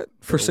 yo, what?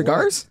 For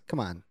cigars? What? Come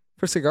on.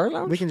 For cigar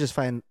lounge? We can just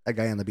find a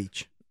guy on the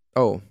beach.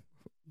 Oh,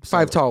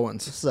 5 tall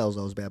ones. Sells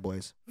those bad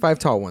boys. 5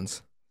 tall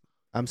ones.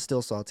 I'm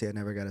still salty. I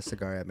never got a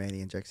cigar at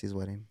Manny and Jexie's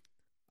wedding.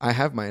 I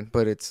have mine,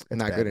 but it's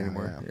not good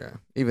anymore. Now, yeah.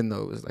 Even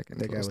though it was like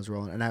that guy was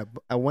rolling, and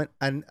I went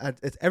and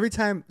it's every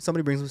time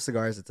somebody brings me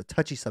cigars, it's a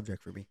touchy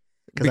subject for me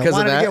because I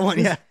wanted of that. To get one,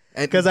 yeah.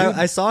 Because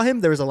I saw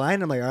him, there was a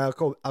line. I'm like, all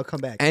right, I'll come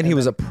back. And he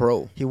was a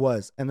pro. He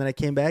was, and then I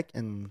came back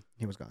and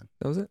he was gone.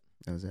 That was it.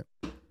 That was it.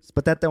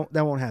 But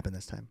that won't happen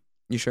this time.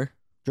 You sure?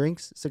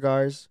 Drinks,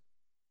 cigars.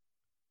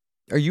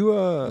 Are you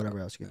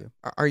whatever else you can do?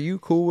 Are you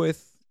cool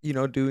with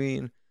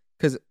doing?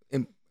 Because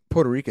in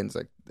Puerto Ricans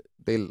like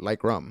they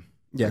like rum.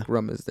 Yeah, like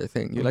rum is their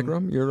thing. You like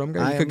rum? You're a rum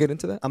guy. You could get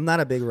into that. I'm not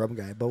a big rum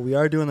guy, but we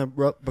are doing the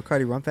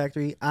Bacardi Rum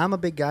Factory. I'm a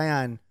big guy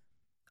on.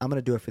 I'm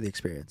gonna do it for the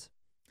experience.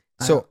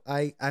 So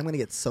I'm gonna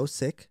get so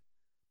sick,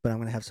 but I'm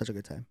gonna have such a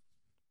good time.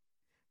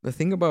 The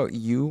thing about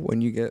you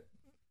when you get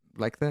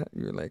like that,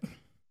 you're like,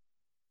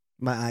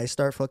 my eyes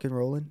start fucking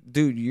rolling,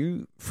 dude.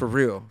 You for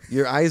real?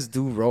 Your eyes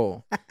do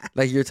roll,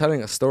 like you're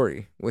telling a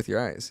story with your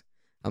eyes.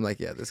 I'm like,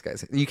 yeah, this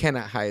guy's. You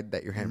cannot hide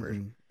that you're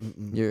hammered.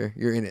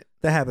 You're in it.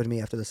 That happened to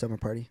me after the summer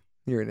party.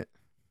 You're in it.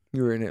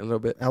 You were in it a little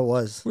bit. I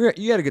was.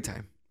 You had a good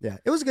time. Yeah,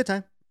 it was a good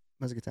time.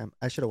 It was a good time.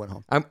 I should have went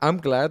home. I'm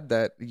glad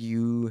that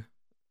you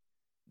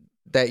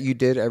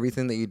did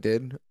everything that you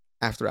did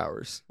after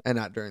hours and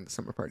not during the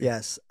summer party.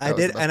 Yes, I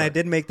did, and I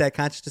did make that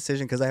conscious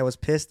decision because I was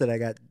pissed that I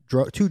got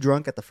too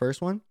drunk at the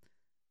first one,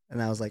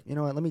 and I was like, you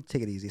know what, let me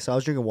take it easy. So I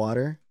was drinking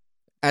water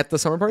at the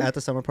summer party. At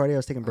the summer party, I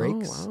was taking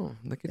breaks. Oh wow,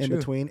 look at in you.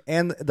 Between,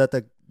 and that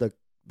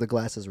the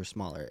glasses were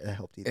smaller. It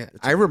helped you. Yeah,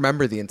 I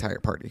remember the entire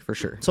party for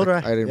sure. So did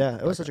I. Yeah,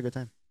 it was such a good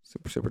time.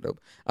 Super dope.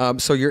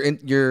 So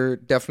you're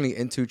definitely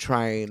into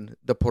trying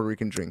the Puerto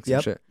Rican drinks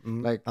and shit.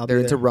 Mm-hmm. Like they're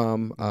into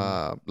rum,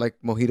 like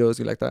mojitos.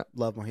 You like that?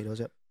 Love mojitos.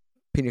 Yep.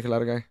 Pina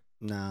colada guy.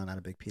 No, not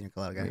a big pina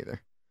colada guy. Me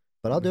either.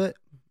 But I'll do it.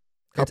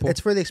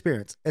 It's for the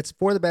experience. It's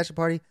for the bachelor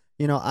party.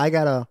 You know, I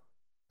gotta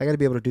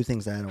be able to do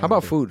things that I don't. How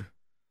about food?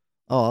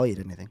 Oh, I'll eat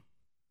anything.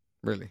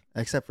 Really?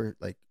 Except for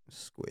like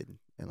squid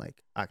and like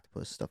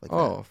octopus stuff like that.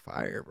 Oh,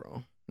 fire,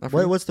 bro.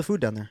 What's the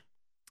food down there?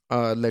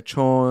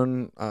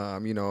 Lechon,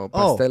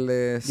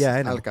 pasteles, yeah,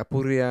 I know.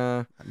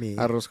 alcapurria,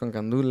 arroz con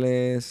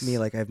gandules. Me,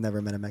 like I've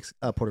never met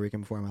a Puerto Rican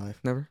before in my life.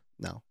 Never?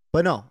 No.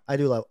 But no, I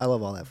love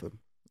all that food.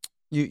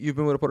 You've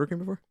been with a Puerto Rican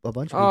before? A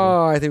bunch of people.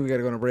 Oh, I think we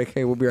gotta go on a break.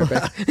 Hey, we'll be right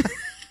back.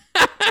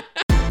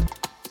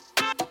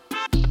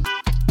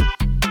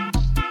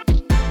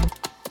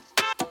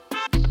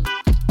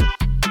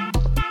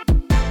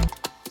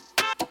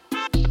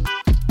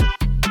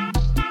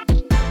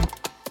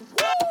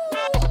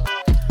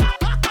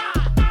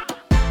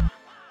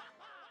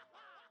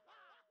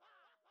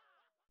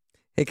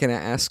 Hey, can I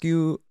ask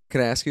you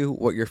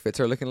what your fits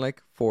are looking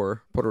like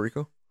for Puerto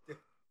Rico?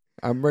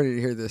 I'm ready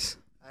to hear this.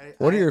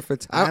 What are your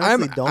fits?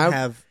 I'm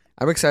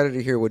excited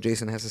to hear what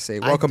Jason has to say.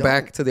 Welcome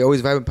back to the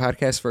Always Vibin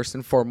podcast. First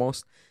and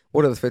foremost,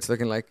 what are the fits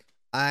looking like?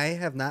 I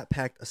have not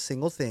packed a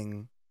single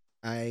thing.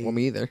 Well,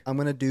 me either. I'm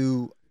gonna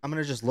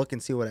just look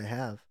and see what I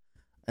have,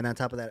 and on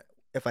top of that,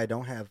 if I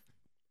don't have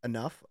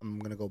enough, I'm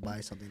gonna go buy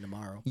something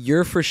tomorrow.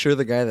 You're for sure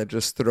the guy that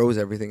just throws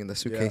everything in the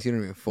suitcase. Yeah. You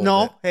don't even fold.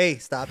 No, it. Hey,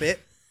 stop it.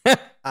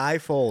 I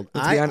fold.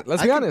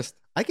 Let's be honest.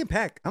 I can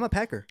pack. I'm a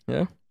packer.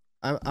 Yeah.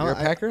 You're a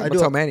packer? I'm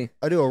tell Manny.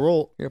 I do a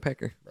roll. You're a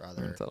packer.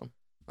 Brother. Tell him.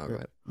 Oh, go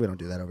ahead. We don't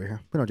do that over here.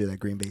 We don't do that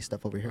Green Bay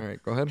stuff over here. All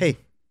right, go ahead. Hey,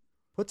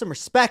 put some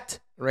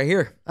respect. Right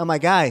here. On my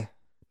guy.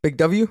 Big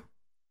W?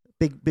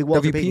 Big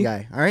Walter Payton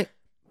guy. All right?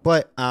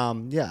 But,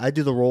 yeah, I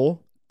do the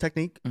roll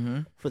technique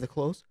for the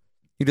clothes.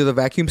 You do the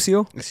vacuum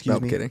seal? Excuse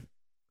me. I'm kidding.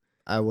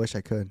 I wish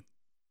I could.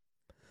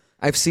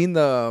 I've seen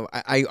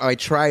I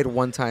tried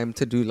one time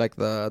to do like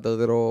the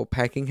little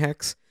packing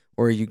hacks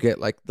where you get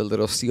like the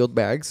little sealed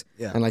bags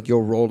and like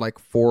you'll roll like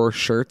 4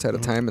 shirts at a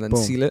time and then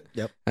seal it.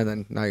 Yep. And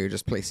then now you're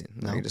just placing.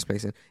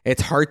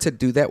 It's hard to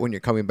do that when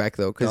you're coming back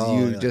though because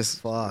you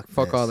just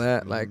fuck all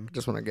that. Like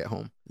just want to get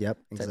home. Yep.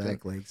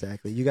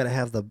 Exactly. You got to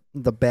have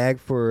the bag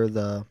for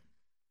the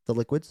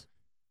liquids.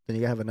 Then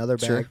you got to have another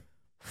bag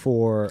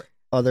for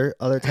other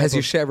types. Has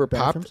your shit ever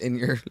popped in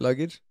your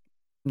luggage?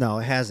 No,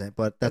 it hasn't,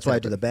 but that's why I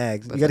do the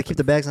bags. You got to keep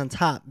the bags on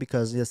top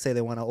because let's say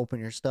they want to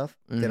open your stuff.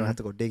 They don't have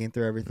to go digging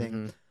through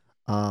everything.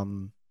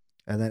 And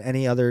then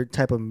any other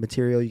type of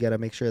material, you got to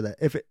make sure that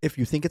if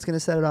you think it's going to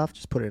set it off,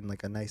 just put it in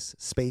like a nice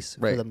space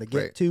for them to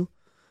get to.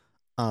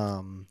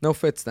 No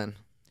fits then.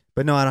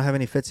 But no, I don't have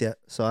any fits yet,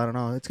 so I don't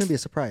know. It's going to be a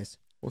surprise.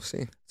 We'll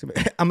see.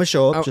 I'm going to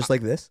show up just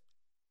like this.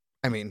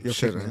 I mean,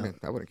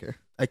 I wouldn't care.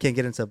 I can't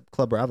get into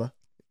Club Brava.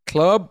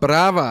 Club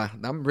Brava.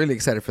 I'm really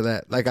excited for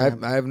that. Like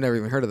I've never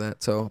even heard of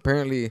that. So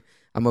apparently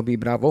I'm gonna be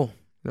bravo. You know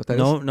what that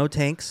is? No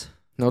tanks.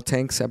 No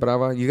tanks at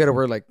Brava. You gotta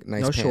wear like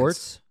nice pants.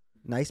 Shorts.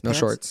 Nice pants. No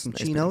shorts. Some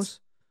nice chinos. Pants.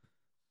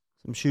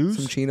 Some shoes.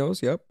 Some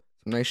chinos. Yep.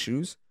 Some nice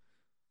shoes.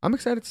 I'm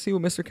excited to see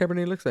what Mr.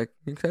 Cabernet looks like.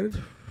 You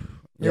excited?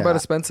 You're about to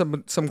spend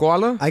some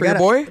guala for your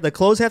boy? The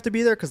clothes have to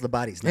be there because the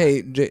body's not.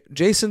 Hey,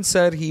 Jason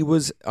said he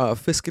was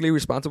fiscally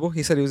responsible.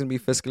 He said he was going to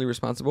be fiscally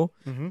responsible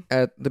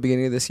at the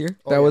beginning of this year.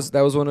 That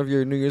was one of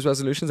your New Year's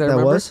resolutions, I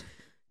remember.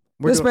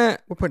 We're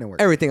putting in work.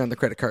 Everything on the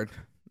credit card.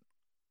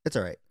 It's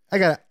all right. I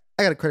got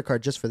a credit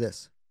card just for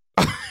this.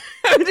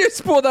 I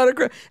just pulled out a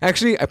credit.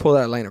 Actually, I pulled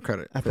out a line of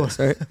credit. I put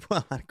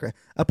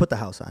the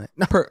house on it.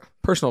 No.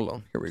 Personal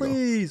loan. Here we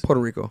go. Puerto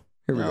Rico.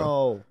 Here we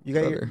go. You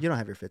don't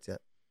have your fits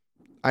yet.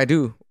 I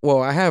do.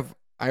 Well,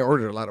 I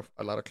ordered a lot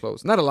of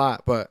clothes. Not a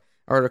lot, but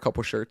I ordered a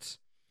couple shirts.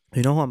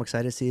 You know who I'm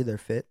excited to see their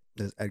fit?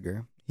 Is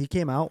Edgar. He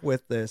came out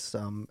with this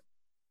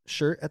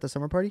shirt at the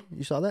summer party.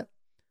 You saw that?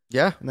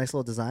 Yeah. Nice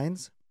little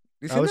designs.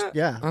 You see that?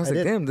 Yeah. I was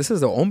like, damn, this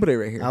is the hombre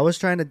right here. I was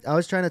trying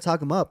to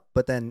talk him up,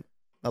 but then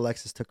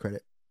Alexis took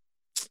credit.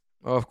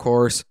 Oh, of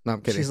course. No,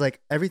 I'm kidding. She's like,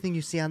 everything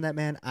you see on that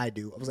man, I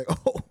do. I was like,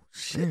 oh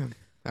shit. Damn.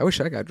 I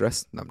wish I got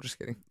dressed. No, I'm just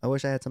kidding. I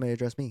wish I had somebody to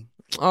dress me.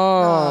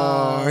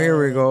 Oh,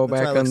 here we go.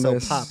 Back on so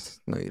this. Popped.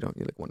 No, you don't.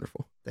 You look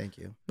wonderful. Thank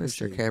you.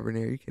 Mr.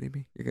 Cabernet, are you kidding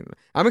me?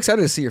 I'm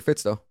excited to see your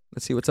fits, though.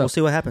 Let's see what's up. We'll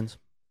see what happens.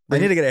 I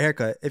need to get a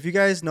haircut. If you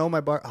guys know my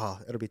bar,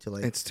 it'll be too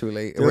late. It's too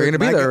late. Dude, we're going to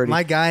be there already.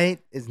 My guy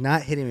is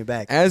not hitting me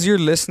back. As you're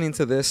listening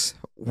to this,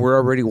 we're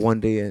already one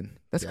day in.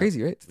 That's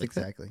crazy, right?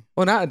 Exactly.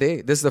 Well, not a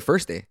day. This is the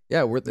first day.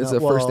 Yeah, this is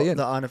the first day in.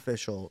 The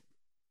unofficial.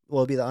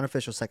 Well, it'll be the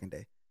unofficial second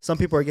day. Some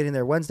people are getting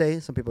there Wednesday.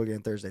 Some people are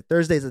getting Thursday.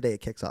 Thursday's the day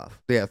it kicks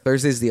off. Yeah,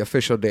 Thursday's the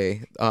official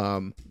day.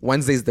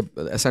 Wednesday's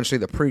essentially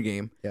the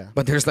pregame. Yeah.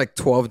 But there's like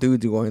 12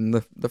 dudes going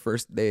the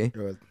first day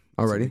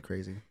already.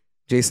 Crazy.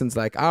 Jason's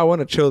like, I want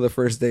to chill the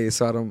first day,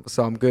 so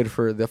I'm good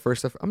for the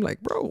first. I'm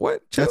like, bro,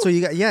 what? Chill? That's what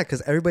you got. Yeah,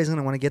 because everybody's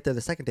gonna want to get there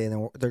the second day, and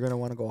then they're gonna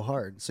want to go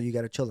hard. So you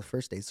got to chill the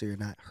first day, so you're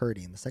not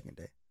hurting the second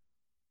day.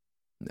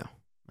 No.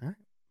 All right.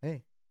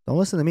 Hey, don't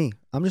listen to me.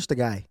 I'm just a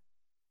guy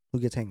who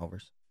gets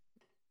hangovers.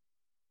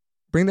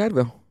 Bring the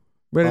Advil.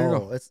 Ready to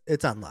go.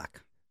 It's on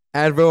lock.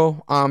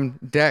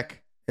 Advil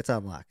deck. It's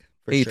on lock.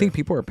 Hey, you think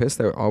people are pissed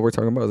that all we're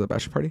talking about is a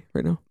bachelor party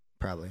right now?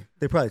 Probably.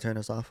 They probably turned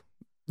us off.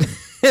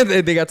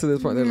 they got to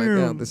this point. They're like,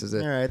 yeah, this is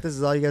it. All right, this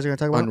is all you guys are gonna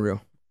talk about.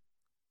 Unreal.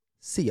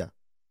 See ya.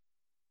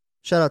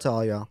 Shout out to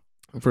all y'all.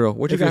 For real.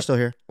 What you If you're got? still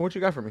here. What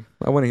you got for me?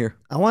 I want to hear.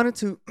 I wanted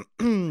to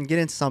get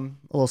into a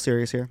little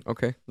serious here.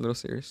 Okay, a little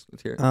serious.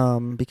 Let's hear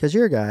it. Because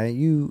you're a guy,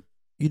 you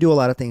do a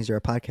lot of things. You're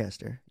a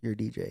podcaster. You're a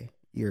DJ.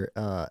 You're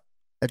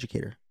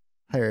educator,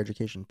 higher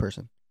education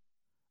person.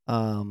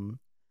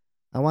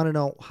 I want to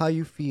know how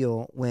you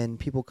feel when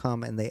people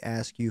come and they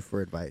ask you for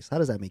advice. How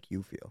does that make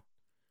you feel?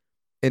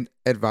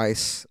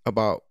 Advice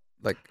about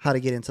like how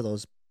to get into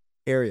those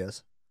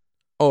areas.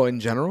 Oh, in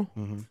general?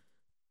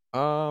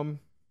 Mm-hmm.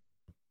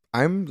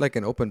 I'm like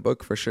an open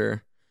book for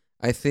sure.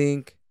 I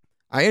think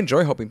I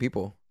enjoy helping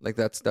people. Like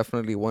that's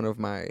definitely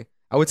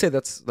I would say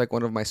that's like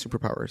one of my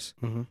superpowers.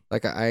 Mm-hmm.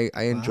 Like I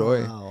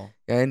enjoy Wow.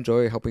 I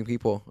enjoy helping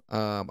people.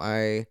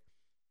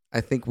 I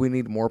think we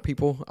need more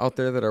people out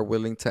there that are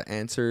willing to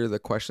answer the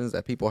questions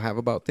that people have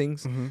about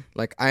things. Mm-hmm.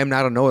 Like I am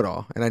not a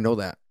know-it-all, and I know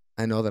that.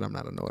 I know that I'm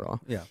not a know-it-all.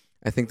 Yeah.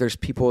 I think there's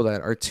people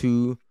that are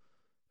too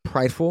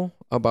prideful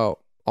about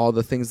all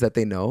the things that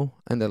they know,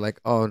 and they're like,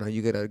 "Oh no,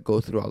 you gotta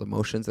go through all the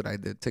motions that I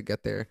did to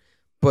get there."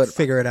 But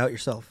figure it out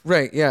yourself.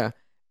 Right? Yeah.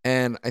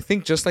 And I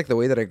think just like the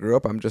way that I grew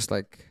up, I'm just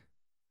like,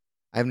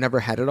 I've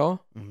never had it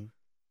all,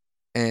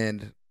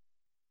 and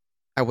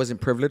I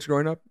wasn't privileged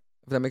growing up.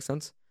 If that makes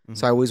sense. Mm-hmm.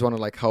 So I always want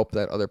to like help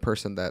that other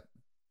person that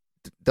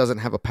doesn't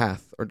have a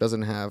path or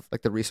doesn't have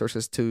like the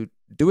resources to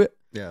do it.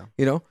 Yeah.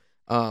 You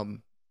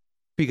know,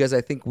 because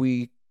I think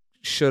we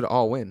should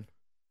all win.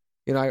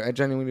 You know, I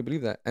genuinely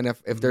believe that. And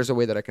if there's a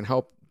way that I can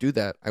help do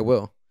that, I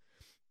will.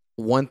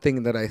 One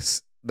thing that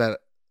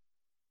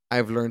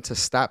I've learned to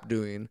stop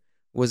doing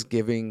was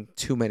giving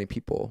too many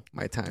people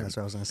my time. That's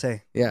what I was going to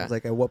say. Yeah.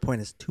 Like at what point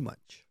is too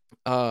much?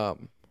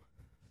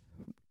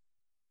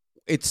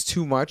 It's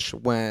too much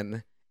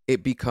when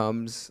it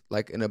becomes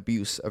like an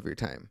abuse of your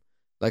time.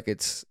 Like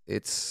it's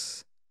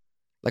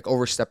like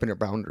overstepping a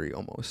boundary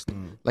almost.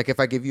 Like if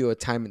I give you a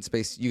time and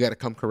space, you got to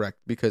come correct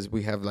because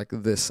we have like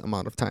this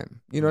amount of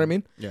time. You know what I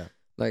mean? Yeah.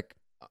 Like,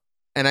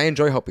 and I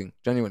enjoy helping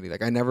genuinely.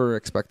 Like I never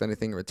expect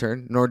anything in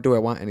return, nor do I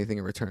want anything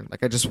in return.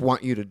 Like I just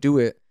want you to do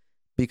it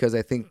because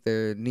I think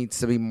there needs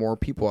to be more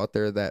people out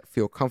there that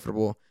feel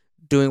comfortable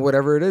doing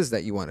whatever it is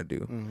that you want to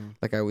do.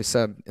 Like I always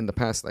said in the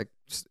past, like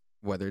just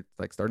whether it's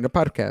like starting a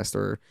podcast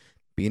or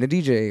being a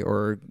DJ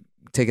or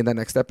taking that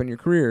next step in your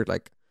career,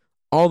 like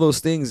all those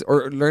things,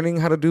 or learning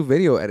how to do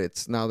video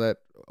edits now that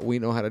we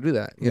know how to do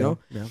that, you know?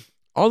 Yeah.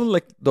 All the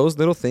like those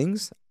little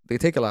things, they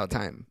take a lot of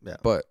time. Yeah.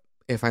 But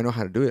if I know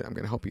how to do it, I'm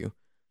going to help you.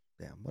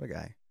 Damn, what a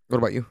guy. What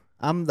about you?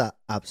 I'm the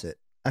opposite.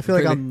 I feel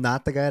like I'm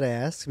not the guy to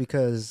ask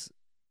because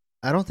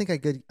I don't think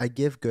I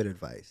give good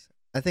advice.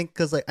 I think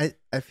because like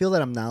I feel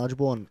that I'm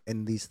knowledgeable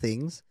in these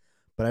things,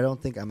 but I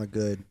don't think I'm a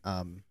good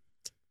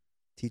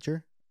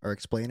teacher or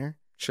explainer.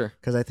 Sure.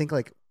 Because I think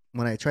like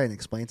when I try and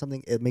explain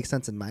something, it makes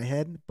sense in my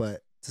head,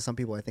 but to some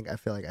people, I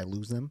feel like I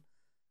lose them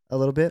a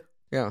little bit.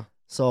 Yeah.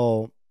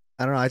 So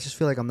I don't know. I just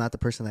feel like I'm not the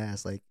person to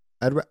ask. Like,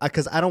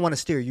 because I don't want to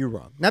steer you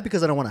wrong. Not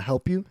because I don't want to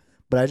help you,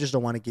 but I just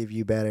don't want to give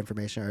you bad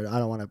information, or I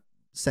don't want to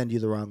send you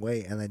the wrong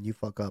way, and then you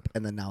fuck up,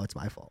 and then now it's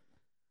my fault.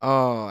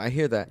 Oh, I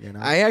hear that. You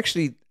know?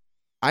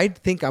 I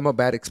think I'm a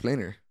bad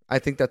explainer. I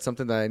think that's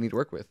something that I need to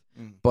work with.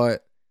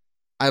 But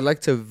I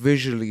like to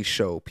visually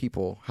show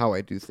people how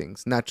I do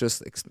things, not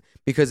just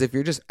because if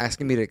you're just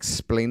asking me to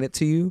explain it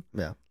to you,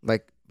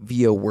 like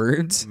via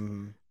words,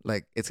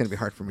 like it's gonna be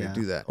hard for me to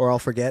do that. Or I'll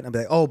forget and I'll be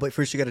like, oh, but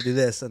first you got to do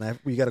this, and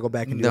you got to go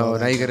back and do all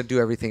that. Now you got to do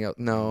everything else.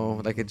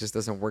 No, like it just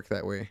doesn't work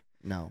that way.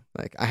 No,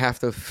 like I have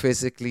to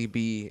physically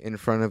be in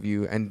front of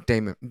you and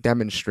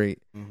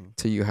demonstrate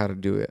to you how to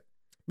do it.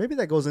 Maybe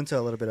that goes into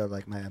a little bit of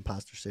like my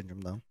imposter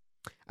syndrome, though.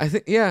 I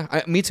think,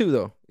 me too,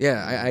 though.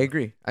 Yeah, I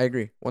agree.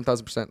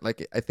 1000%.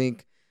 Like I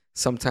think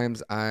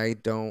sometimes I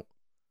don't.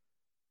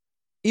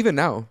 Even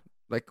now,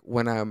 like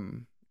when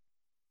I'm,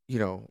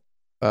 even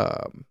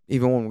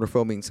when we're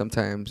filming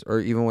sometimes, or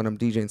even when I'm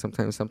DJing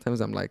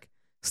sometimes I'm like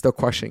still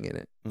questioning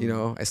it. You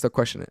know, I still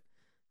question it.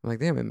 I'm like,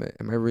 damn,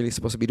 am I really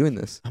supposed to be doing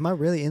this? Am I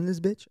really in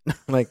this bitch?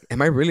 Like,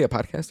 am I really a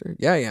podcaster?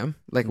 Yeah, I am.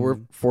 Like, we're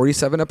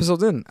 47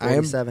 episodes in.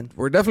 47.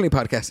 We're definitely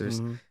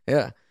podcasters.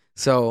 Yeah.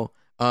 So,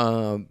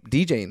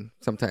 DJing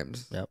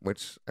sometimes,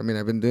 which, I mean,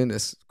 I've been doing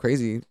this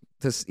crazy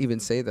to even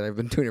say that I've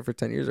been doing it for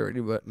 10 years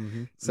already, but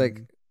it's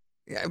like,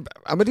 yeah,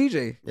 I'm a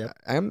DJ. Yep.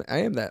 I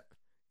am that.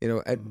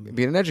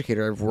 Being an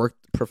educator, I've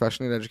worked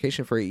professionally in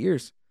education for 8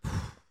 years.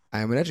 I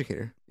am an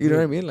educator. You know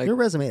what I mean? Like, your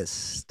resume is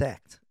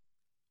stacked.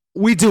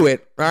 We do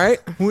it, all right?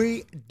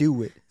 We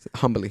do it.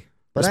 Humbly.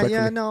 But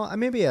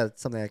maybe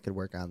something I could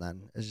work on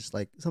then. It's just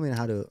like something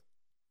how to,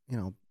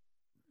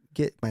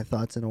 get my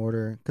thoughts in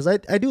order. Because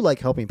I do like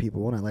helping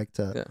people, and I like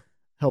to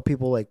help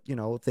people, like,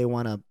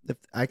 if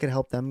I can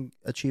help them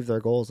achieve their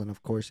goals, and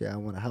of course, I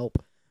want to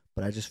help.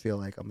 But I just feel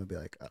like I'm going to be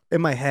like,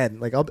 in my head,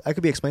 like I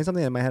could be explaining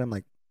something, in my head I'm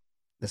like,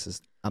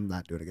 I'm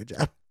not doing a good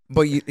job.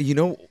 But you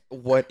know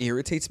what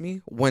irritates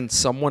me? When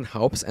someone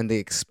helps and they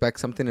expect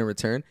something in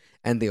return,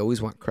 and they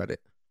always want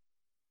credit.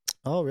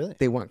 Oh, really?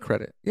 They want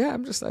credit. Yeah,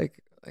 I'm just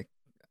like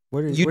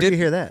where did you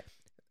hear that?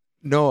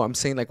 No, I'm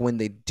saying like when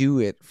they do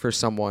it for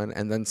someone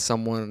and then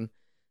someone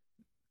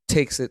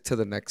takes it to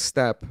the next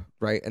step,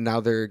 right? And now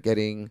they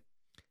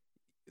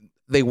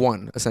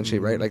won essentially,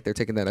 right? Like they're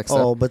taking that next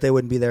step. Oh, but they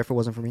wouldn't be there if it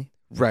wasn't for me.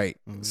 Right.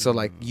 So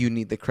like you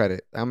need the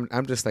credit.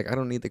 I'm just like, I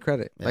don't need the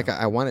credit. Yeah. Like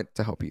I want it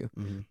to help you.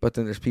 But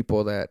then there's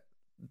people that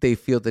they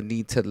feel the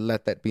need to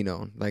let that be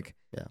known. Like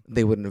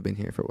they wouldn't have been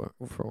here for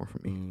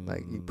me.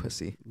 Like you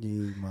pussy.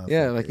 You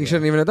like you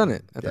shouldn't even have done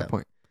it at that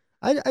point.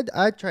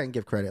 I try and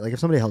give credit. Like if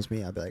somebody helps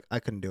me, I'd be like, I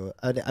couldn't do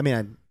it. I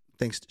mean,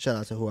 shout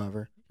out to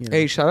whoever. You know?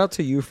 Hey, shout out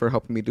to you for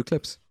helping me do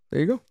clips. There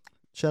you go.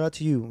 Shout out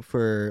to you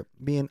for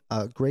being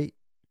a great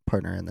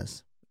partner in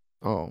this.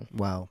 Oh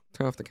wow!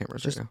 Turn off the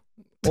cameras just right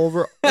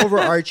now.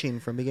 Overarching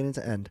from beginning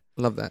to end.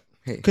 Love that.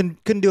 Hey,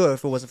 couldn't do it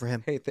if it wasn't for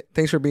him. Hey,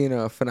 thanks for being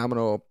a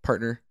phenomenal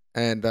partner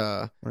and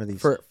one of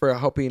these for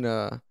helping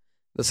the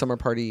summer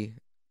party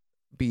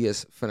be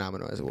as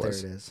phenomenal as it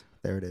was.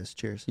 There it is.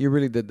 Cheers. You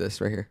really did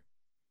this right here.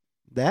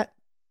 That,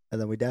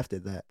 and then we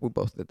did that. We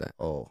both did that.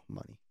 Oh,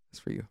 money. That's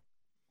for you.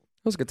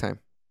 It was a good time.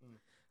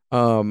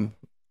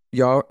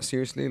 Y'all,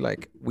 seriously,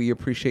 like we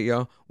appreciate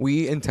y'all.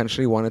 We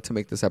intentionally wanted to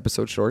make this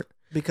episode short.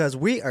 Because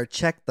we are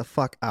checked the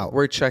fuck out.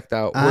 We're checked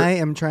out. I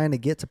am trying to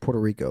get to Puerto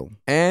Rico.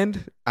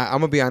 And I'm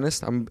going to be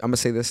honest. I'm going to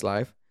say this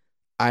live.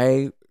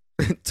 I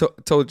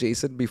told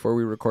Jason before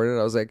we recorded,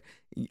 I was like,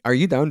 are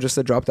you down just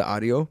to drop the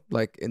audio?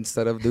 Like,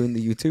 instead of doing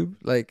the YouTube?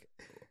 Like,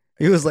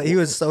 he was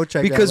so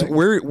checked because out.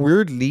 Because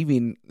we're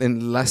leaving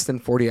in less than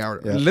 40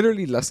 hours. Yeah.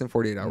 Literally less than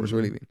 48 hours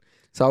we're leaving.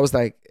 So I was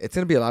like, it's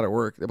going to be a lot of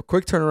work. A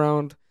quick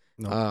turnaround.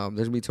 No.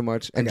 There's gonna be too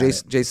much, and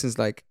Jason's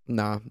like,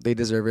 nah, they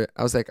deserve it.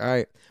 I was like, all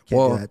right,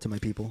 Can't do that to my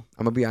people.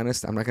 I'm gonna be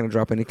honest, I'm not gonna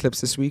drop any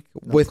clips this week,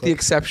 with the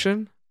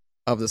exception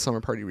of the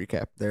summer party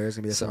recap. There is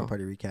gonna be a summer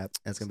party recap.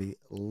 That's gonna be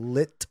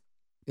lit.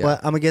 Yeah.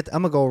 But I'm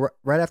gonna go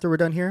right after we're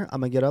done here.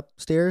 I'm gonna get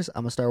upstairs.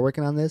 I'm gonna start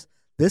working on this.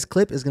 This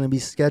clip is gonna be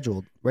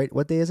scheduled. Right?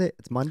 What day is it?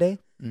 It's Monday.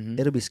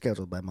 It'll be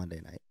scheduled by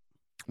Monday night.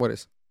 What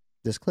is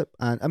this clip?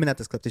 Not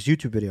this clip. This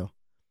YouTube video.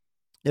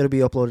 It'll be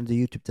uploaded to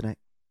YouTube tonight.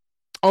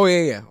 Oh,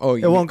 yeah. Oh,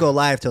 it won't go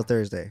live till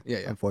Thursday. Yeah.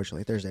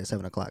 Unfortunately, Thursday at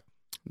 7:00.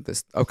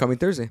 This upcoming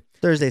Thursday.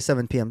 Thursday,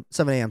 7 a.m.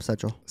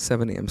 Central.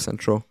 7 a.m.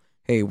 Central.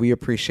 Hey, we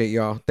appreciate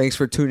y'all. Thanks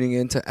for tuning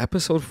in to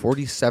episode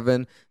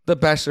 47, the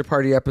Bachelor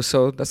Party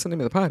episode. That's the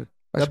name of the pod.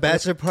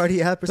 Bachelor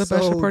Party episode. The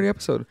Bachelor Party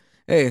episode.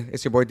 Hey,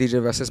 it's your boy DJ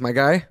Vestus, my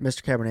guy.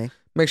 Mr. Cabernet.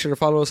 Make sure to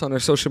follow us on our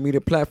social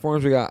media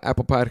platforms. We got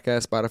Apple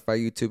Podcasts,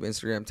 Spotify, YouTube,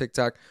 Instagram,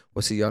 TikTok.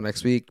 We'll see y'all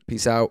next week.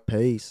 Peace out.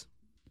 Peace.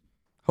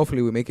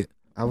 Hopefully we make it.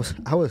 I was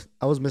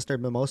Mr.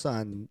 Mimosa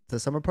on the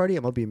summer party.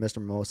 I'm gonna be Mr.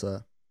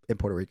 Mimosa in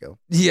Puerto Rico.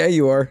 Yeah,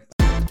 you are.